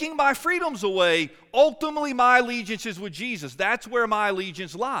taking my freedoms away, ultimately my allegiance is with Jesus. That's where my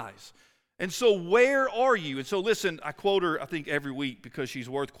allegiance lies. And so where are you? And so listen, I quote her, I think, every week because she's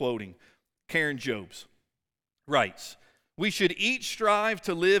worth quoting. Karen Jobes writes, "We should each strive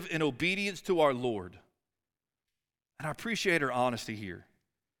to live in obedience to our Lord." And I appreciate her honesty here.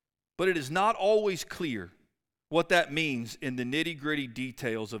 But it is not always clear what that means in the nitty-gritty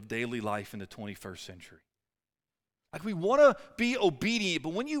details of daily life in the 21st century. Like, we want to be obedient,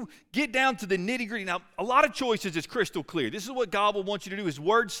 but when you get down to the nitty-gritty, now, a lot of choices is crystal clear. This is what God will want you to do. His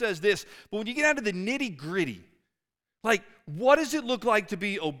word says this. But when you get down to the nitty-gritty, like, what does it look like to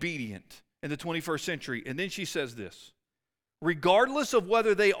be obedient in the 21st century? And then she says this: regardless of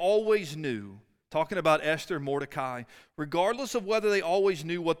whether they always knew, talking about Esther and Mordecai, regardless of whether they always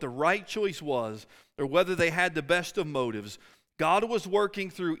knew what the right choice was or whether they had the best of motives, God was working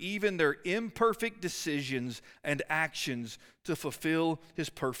through even their imperfect decisions and actions to fulfill his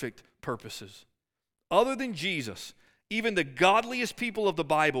perfect purposes. Other than Jesus, even the godliest people of the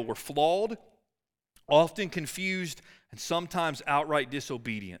Bible were flawed, often confused, and sometimes outright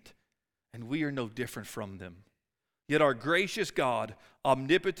disobedient. And we are no different from them. Yet our gracious God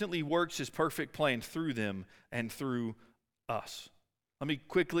omnipotently works his perfect plan through them and through us. Let me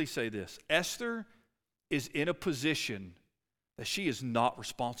quickly say this. Esther is in a position that she is not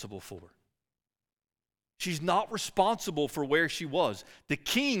responsible for. She's not responsible for where she was. The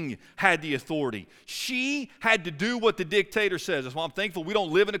king had the authority. She had to do what the dictator says. That's why I'm thankful we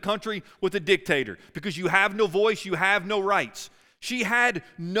don't live in a country with a dictator, because you have no voice, you have no rights. She had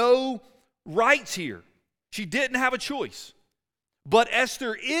no rights here. She didn't have a choice. But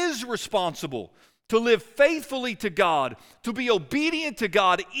Esther is responsible to live faithfully to God, to be obedient to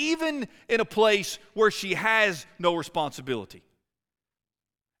God, even in a place where she has no responsibility.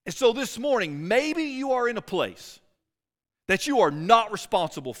 And so this morning, maybe you are in a place that you are not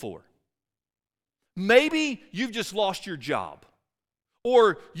responsible for. Maybe you've just lost your job,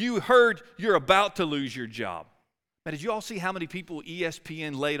 or you heard you're about to lose your job. Now, did you all see how many people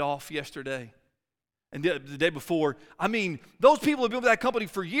ESPN laid off yesterday? And the day before? I mean, those people have been with that company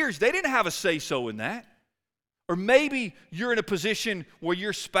for years. They didn't have a say-so in that. Or maybe you're in a position where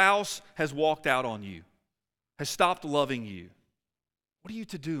your spouse has walked out on you, has stopped loving you. What are you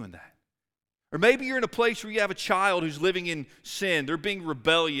to do in that? Or maybe you're in a place where you have a child who's living in sin. They're being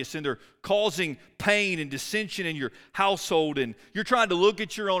rebellious and they're causing pain and dissension in your household. And you're trying to look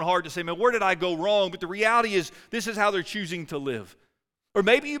at your own heart to say, man, where did I go wrong? But the reality is, this is how they're choosing to live. Or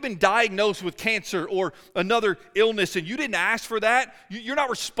maybe you've been diagnosed with cancer or another illness and you didn't ask for that. You're not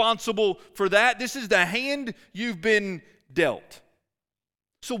responsible for that. This is the hand you've been dealt.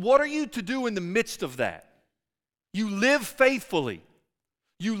 So what are you to do in the midst of that? You live faithfully.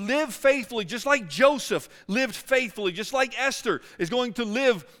 You live faithfully, just like Joseph lived faithfully, just like Esther is going to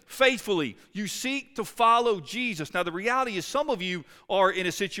live faithfully. You seek to follow Jesus. Now, the reality is some of you are in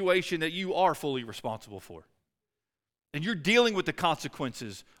a situation that you are fully responsible for. And you're dealing with the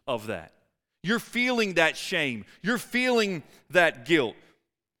consequences of that. You're feeling that shame. You're feeling that guilt.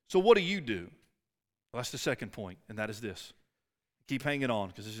 So what do you do? Well, that's the second point, and that is this. Keep hanging on,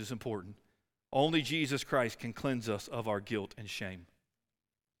 because this is important. Only Jesus Christ can cleanse us of our guilt and shame.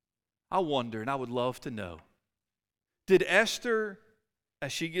 I wonder, and I would love to know, did Esther,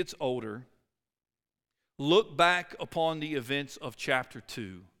 as she gets older, look back upon the events of chapter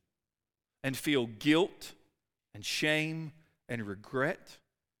 2 and feel guilt and shame and regret?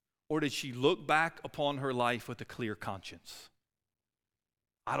 Or did she look back upon her life with a clear conscience?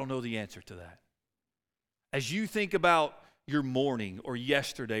 I don't know the answer to that. As you think about your morning or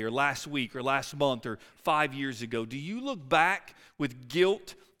yesterday or last week or last month or 5 years ago, do you look back with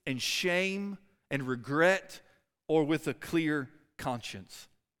guilt and shame and regret, or with a clear conscience?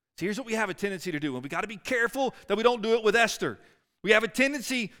 So here's what we have a tendency to do, and we got to be careful that we don't do it with Esther. We have a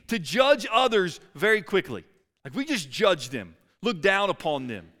tendency to judge others very quickly. Like, we just judge them, look down upon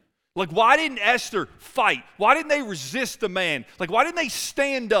them. Like, why didn't Esther fight? Why didn't they resist the man? Like, why didn't they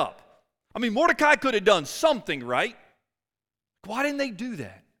stand up? I mean, Mordecai could have done something, right? Why didn't they do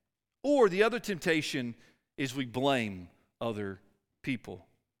that? Or the other temptation is we blame other people.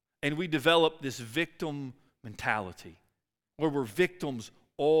 And we develop this victim mentality where we're victims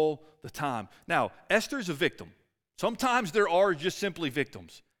all the time. Now, Esther's a victim. Sometimes there are just simply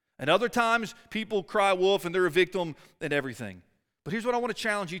victims. And other times people cry wolf and they're a victim and everything. But here's what I want to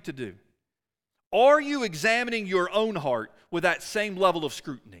challenge you to do. Are you examining your own heart with that same level of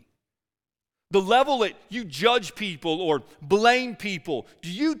scrutiny? The level that you judge people or blame people, do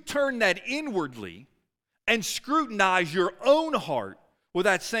you turn that inwardly and scrutinize your own heart with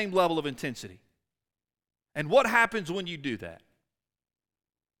that same level of intensity. And what happens when you do that?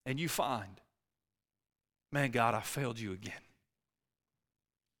 And you find, man, God, I failed you again.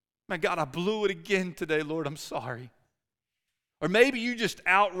 Man, God, I blew it again today, Lord, I'm sorry. Or maybe you just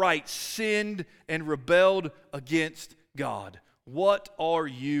outright sinned and rebelled against God. What are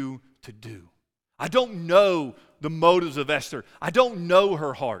you to do? I don't know the motives of Esther. I don't know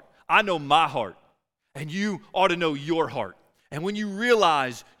her heart. I know my heart. And you ought to know your heart. And when you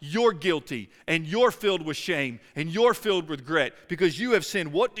realize you're guilty and you're filled with shame and you're filled with regret because you have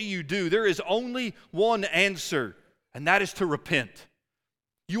sinned, what do? There is only one answer, and that is to repent.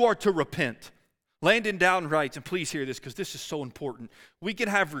 You are to repent. Landon Dowden writes, and please hear this because this is so important. We can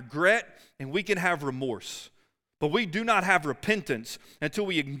have regret and we can have remorse, but we do not have repentance until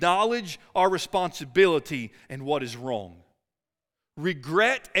we acknowledge our responsibility and what is wrong.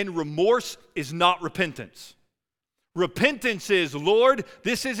 Regret and remorse is not repentance. Repentance is, Lord,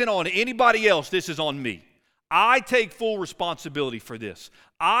 this isn't on anybody else, this is on me. I take full responsibility for this.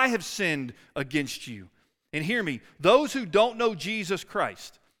 I have sinned against you. And hear me, those who don't know Jesus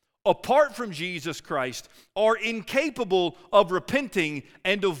Christ, apart from Jesus Christ, are incapable of repenting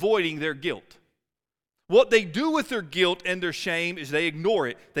and avoiding their guilt. What they do with their guilt and their shame is they ignore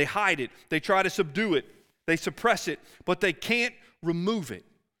it, they hide it, they try to subdue it, they suppress it, but they can't remove it.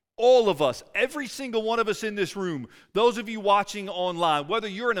 All of us, every single one of us in this room, those of you watching online, whether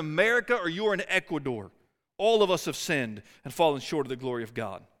you're in America or you're in Ecuador, all of us have sinned and fallen short of the glory of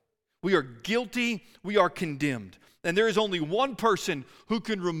God. We are guilty, we are condemned. And there is only one person who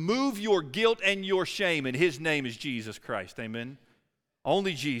can remove your guilt and your shame, and his name is Jesus Christ. Amen?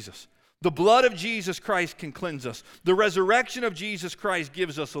 Only Jesus. The blood of Jesus Christ can cleanse us. The resurrection of Jesus Christ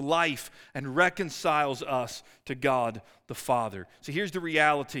gives us life and reconciles us to God the Father. So here's the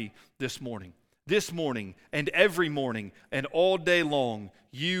reality this morning. This morning and every morning and all day long,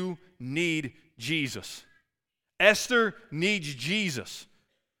 you need Jesus. Esther needs Jesus,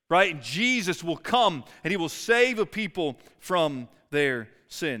 right? And Jesus will come and he will save a people from their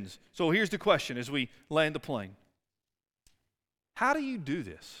sins. So here's the question as we land the plane. How do you do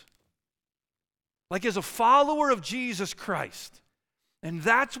this? Like as a follower of Jesus Christ, and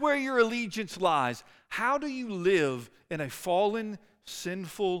that's where your allegiance lies, how do you live in a fallen,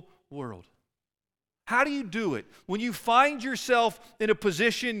 sinful world? How do you do it when you find yourself in a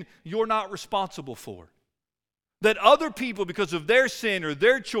position you're not responsible for? That other people, because of their sin or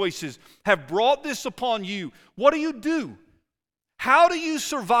their choices, have brought this upon you. What do? How do you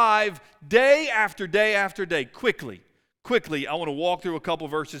survive day after day after day? Quickly, I want to walk through a couple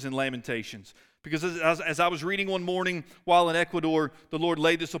verses in Lamentations. Because as I was reading one morning while in Ecuador, the Lord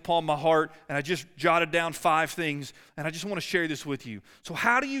laid this upon my heart, and I just jotted down 5 things, and I just want to share this with you. So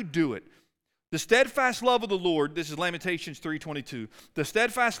how do you do it? The steadfast love of the Lord, this is Lamentations 3:22. The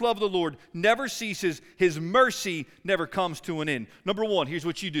steadfast love of the Lord never ceases. His mercy never comes to an end. Number 1, here's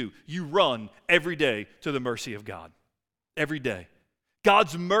what you do. You run every day to the mercy of God. Every day.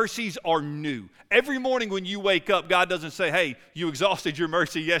 God's mercies are new. Every morning when you wake up, God doesn't say, hey, you exhausted your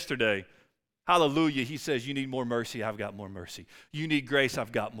mercy yesterday. Hallelujah. He says, you need more mercy, I've got more mercy. You need grace,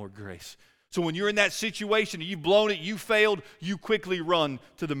 I've got more grace. So when you're in that situation, you've blown it, you failed, you quickly run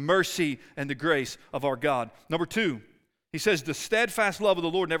to the mercy and the grace of our God. Number 2, he says, the steadfast love of the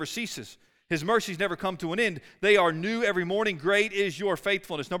Lord never ceases. His mercies never come to an end. They are new every morning. Great is your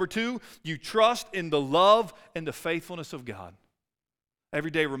faithfulness. Number 2, you trust in the love and the faithfulness of God.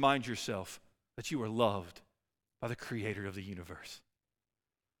 Every day remind yourself that you are loved by the Creator of the universe.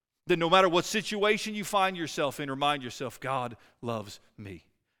 That no matter what situation you find yourself in, remind yourself, God loves me.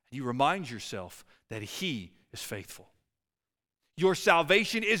 You remind yourself that He is faithful. Your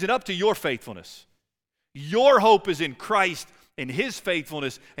salvation isn't up to your faithfulness. Your hope is in Christ and His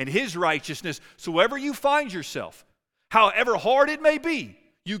faithfulness and His righteousness. So wherever you find yourself, however hard it may be,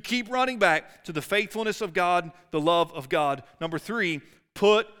 you keep running back to the faithfulness of God, the love of God. Number 3,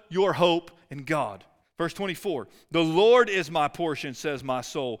 put your hope in God. Verse 24, the Lord is my portion, says my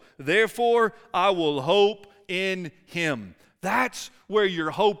soul. Therefore, I will hope in Him. That's where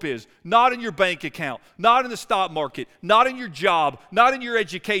your hope is. Not in your bank account, not in the stock market, not in your job, not in your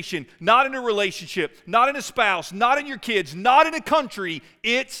education, not in a relationship, not in a spouse, not in your kids, not in a country.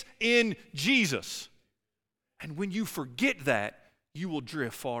 It's in Jesus. And when you forget that, you will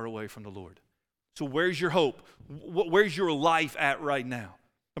drift far away from the Lord. So where's your hope? Where's your life at right now?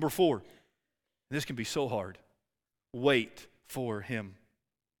 Number 4. This can be so hard. Wait for Him.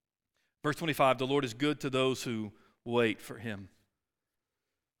 Verse 25, the Lord is good to those who wait for Him.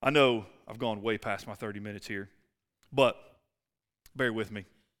 I know I've gone way past my 30 minutes here, but bear with me.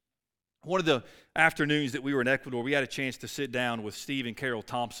 One of the afternoons that we were in Ecuador, we had a chance to sit down with Steve and Carol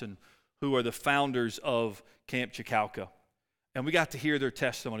Thompson, who are the founders of Camp Chicalca. And we got to hear their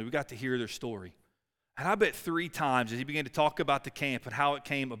testimony. We got to hear their story. And I bet 3 times as he began to talk about the camp and how it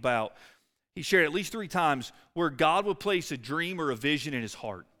came about, he shared at least 3 times where God would place a dream or a vision in his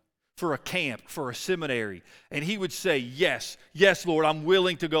heart for a camp, for a seminary. And he would say, yes, yes, Lord, I'm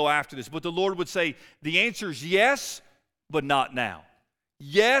willing to go after this. But the Lord would say, the answer is yes, but not now.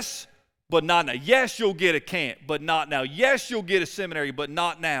 Yes, but not now. Yes, you'll get a camp, but not now. Yes, you'll get a seminary, but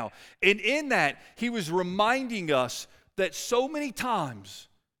not now. And in that, he was reminding us that so many times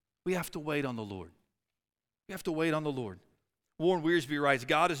we have to wait on the Lord. We have to wait on the Lord. Warren Wiersbe writes,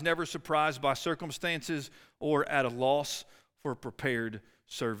 God is never surprised by circumstances or at a loss for prepared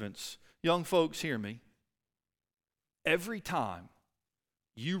servants. Young folks, hear me. Every time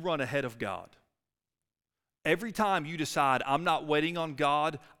you run ahead of God, every time you decide, I'm not waiting on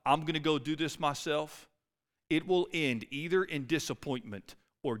God, I'm going to go do this myself, it will end either in disappointment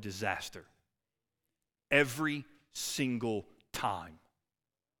or disaster. Every single time.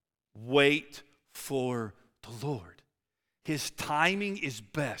 Wait for the Lord. His timing is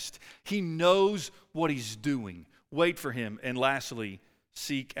best. He knows what he's doing. Wait for him. And lastly,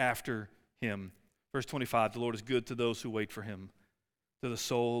 seek after him. Verse 25, the Lord is good to those who wait for him, to the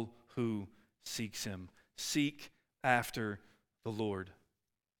soul who seeks him. Seek after the Lord.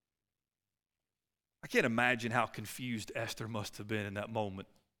 I can't imagine how confused Esther must have been in that moment.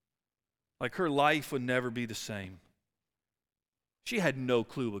 Like her life would never be the same. She had no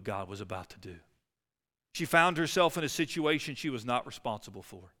clue what God was about to do. She found herself in a situation she was not responsible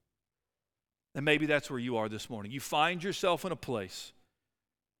for. And maybe that's where you are this morning. You find yourself in a place.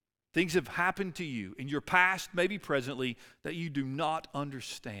 Things have happened to you in your past, maybe presently, that you do not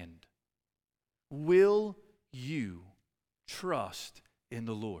understand. Will you trust in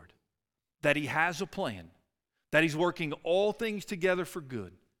the Lord? That he has a plan, that he's working all things together for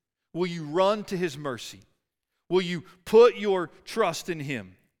good. Will you run to his mercy? Will you put your trust in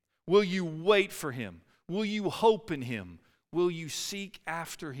him? Will you wait for him? Will you hope in him? Will you seek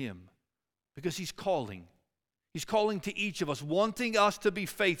after him? Because he's calling. He's calling to each of us, wanting us to be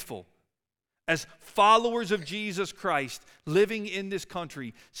faithful as followers of Jesus Christ, living in this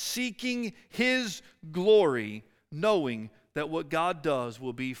country, seeking his glory, knowing that what God does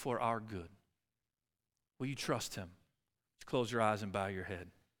will be for our good. Will you trust him? Just close your eyes and bow your head.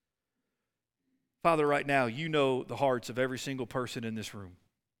 Father, right now, you know the hearts of every single person in this room,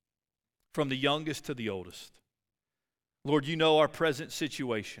 from the youngest to the oldest. Lord, you know our present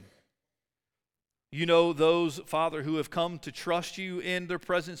situation. You know those, Father, who have come to trust you in their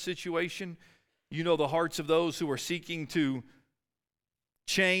present situation. You know the hearts of those who are seeking to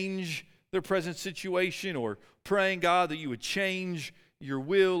change their present situation, or praying, God, that you would change your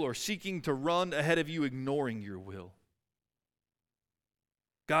will, or seeking to run ahead of you, ignoring your will.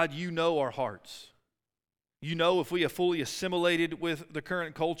 God, you know our hearts. You know if we have fully assimilated with the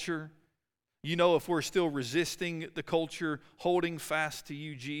current culture. You know if we're still resisting the culture, holding fast to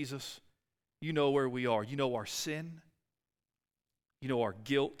you, Jesus. You know where we are. You know our sin. You know our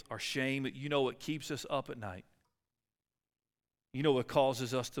guilt, our shame. You know what keeps us up at night. You know what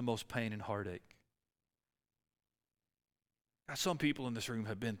causes us the most pain and heartache. God, some people in this room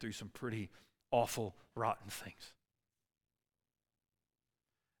have been through some pretty awful, rotten things.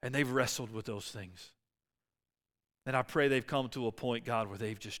 And they've wrestled with those things. And I pray they've come to a point, God, where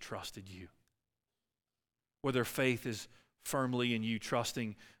they've just trusted you. Where their faith is firmly in you,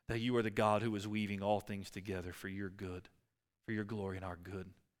 trusting that you are the God who is weaving all things together for your good, for your glory and our good.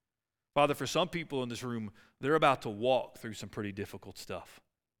 Father, for some people in this room, they're about to walk through some pretty difficult stuff.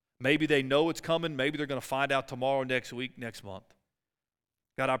 Maybe they know it's coming. Maybe they're going to find out tomorrow, next week, next month.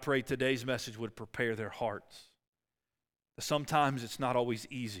 God, I pray today's message would prepare their hearts. Sometimes it's not always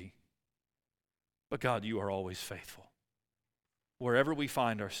easy. But God, you are always faithful. Wherever we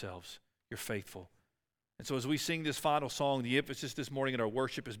find ourselves, you're faithful. And so as we sing this final song, the emphasis this morning in our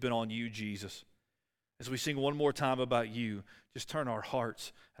worship has been on you, Jesus. As we sing one more time about you, just turn our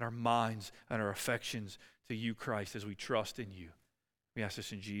hearts and our minds and our affections to you, Christ, as we trust in you. We ask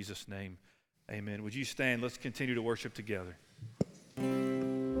this in Jesus' name. Amen. Would you stand? Let's continue to worship together.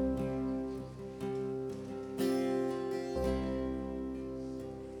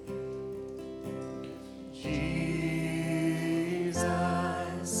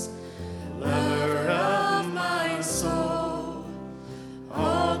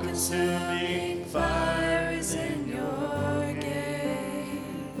 Consuming fire is in your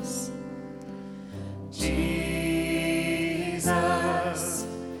gaze. Jesus,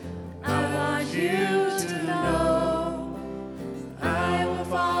 I want you to know I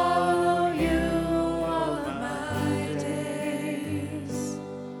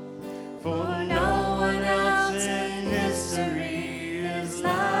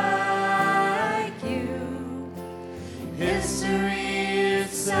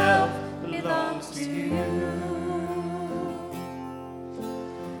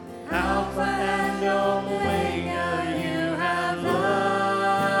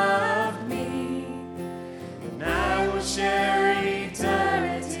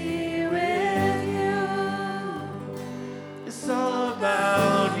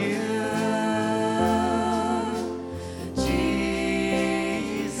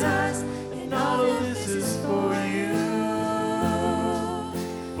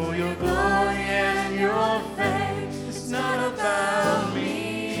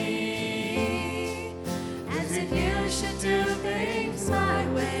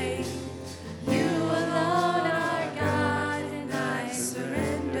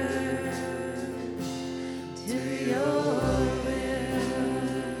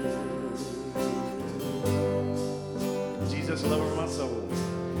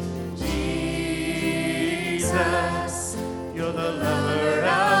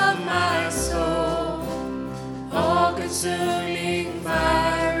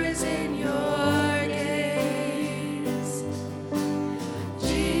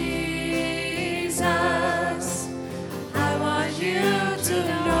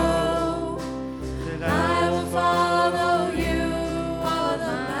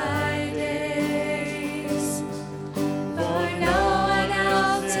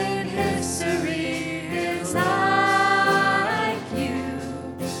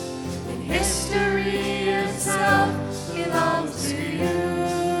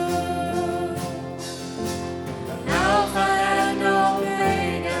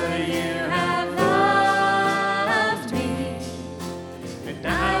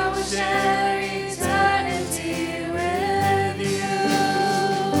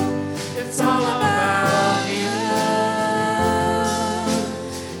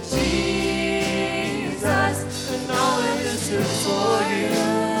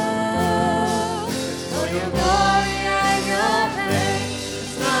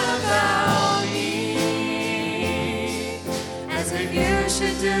you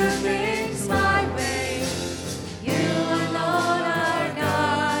should do things my way. You alone are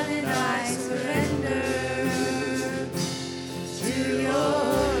God, and I surrender to your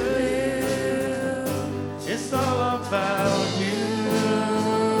will. It's all about you,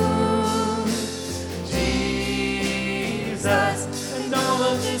 Jesus, and all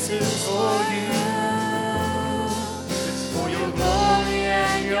of this is for you. It's for your glory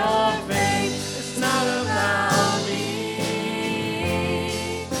and your fame. It's not about me.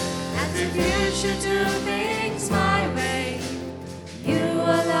 As if you should do things my way. You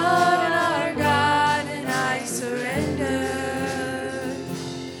alone are God, and I surrender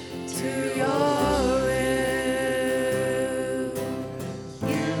to your will.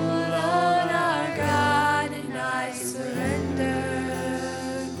 You alone are God, and I surrender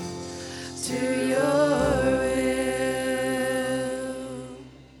to your will.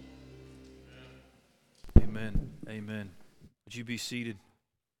 Amen. Amen. Would you be seated?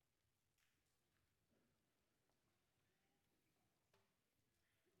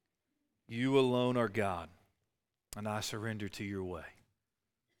 You alone are God, and I surrender to your way.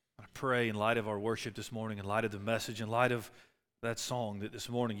 I pray in light of our worship this morning, in light of the message, in light of that song, that this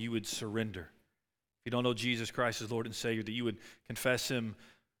morning you would surrender. If you don't know Jesus Christ as Lord and Savior, that you would confess Him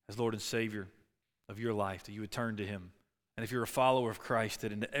as Lord and Savior of your life, that you would turn to Him. And if you're a follower of Christ,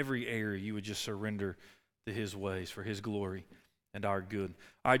 that in every area you would just surrender to His ways for His glory and our good.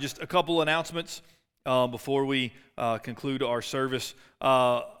 All right, just a couple announcements before we conclude our service.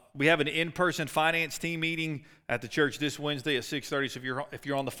 We have an in-person finance team meeting at the church this Wednesday at 6:30. So if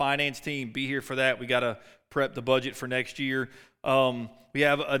you're on the finance team, be here for that. We got to prep the budget for next year. We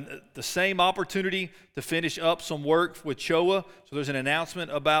have the same opportunity to finish up some work with CHOA. So there's an announcement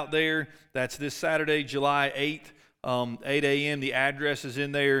about there. That's this Saturday, July 8th, 8 a.m. The address is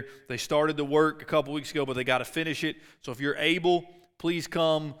in there. They started the work a couple weeks ago, but they got to finish it. So if you're able, please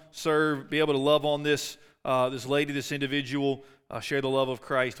come serve, be able to love on this lady, this individual. Share the love of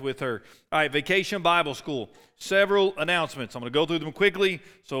Christ with her. All right, Vacation Bible School. Several announcements. I'm going to go through them quickly,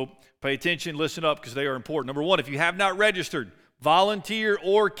 so pay attention, listen up, because they are important. Number one, if you have not registered, volunteer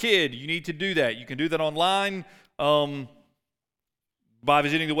or kid, you need to do that. You can do that online by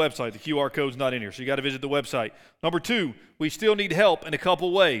visiting the website. The QR code's not in here, so you got to visit the website. Number two, we still need help in a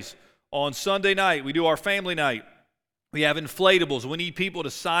couple ways. On Sunday night, we do our family night. We have inflatables. We need people to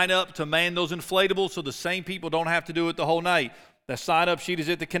sign up to man those inflatables so the same people don't have to do it the whole night. That sign-up sheet is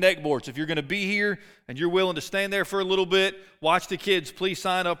at the Connect board. So if you're going to be here and you're willing to stand there for a little bit, watch the kids, please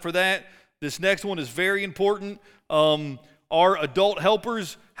sign up for that. This next one is very important. Our adult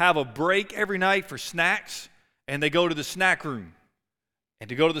helpers have a break every night for snacks, and they go to the snack room. And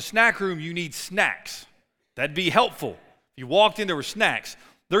to go to the snack room, you need snacks. That'd be helpful. If you walked in, there were snacks.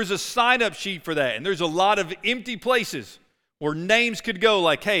 There's a sign-up sheet for that, and there's a lot of empty places where names could go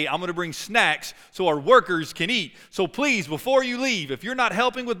like, hey, I'm going to bring snacks so our workers can eat. So please, before you leave, if you're not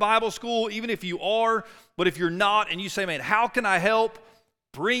helping with Bible school, even if you are, but if you're not and you say, man, how can I help?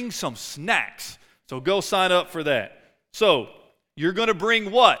 Bring some snacks. So go sign up for that. So you're going to bring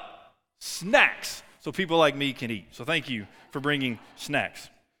what? Snacks. So people like me can eat. So thank you for bringing snacks.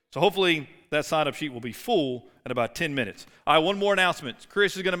 So hopefully that sign-up sheet will be full in about 10 minutes. All right, one more announcement.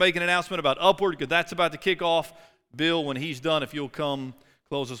 Chris is going to make an announcement about Upward because that's about to kick off. Bill, when he's done, if you'll come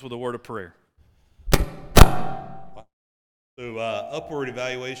close us with a word of prayer. So Upward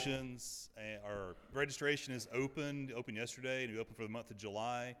evaluations, our registration is open yesterday, and we opened for the month of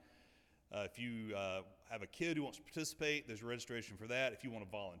July. If you have a kid who wants to participate, there's a registration for that. If you want to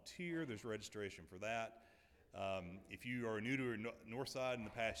volunteer, there's a registration for that. If you are new to Northside in the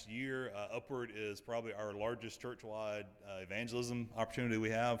past year, Upward is probably our largest church-wide evangelism opportunity we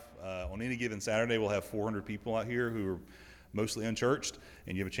have. On any given Saturday, we'll have 400 people out here who are mostly unchurched,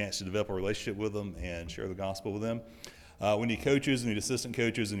 and you have a chance to develop a relationship with them and share the gospel with them. We need coaches, we need assistant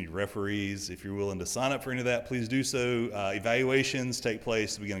coaches, we need referees. If you're willing to sign up for any of that, please do so. Evaluations take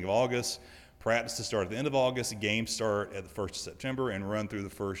place at the beginning of August. Practices start at the end of August. Games start at the 1st of September and run through the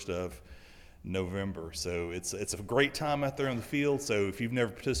 1st of November. So it's a great time out there on the field. So if you've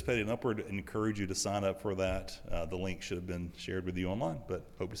never participated in Upward, I encourage you to sign up for that. The link should have been shared with you online, but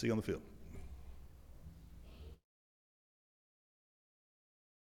hope to see you on the field.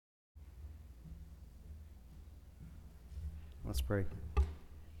 Let's pray.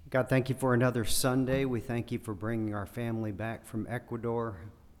 God, thank you for another Sunday. We thank you for bringing our family back from Ecuador.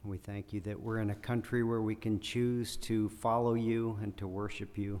 We thank you that we're in a country where we can choose to follow you and to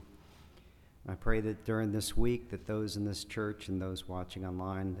worship you. I pray that during this week that those in this church and those watching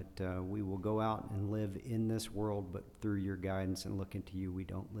online, that we will go out and live in this world, but through your guidance and look into you, we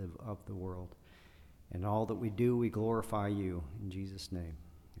don't live of the world. In all that we do, we glorify you. In Jesus' name,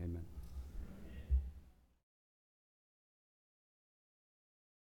 amen.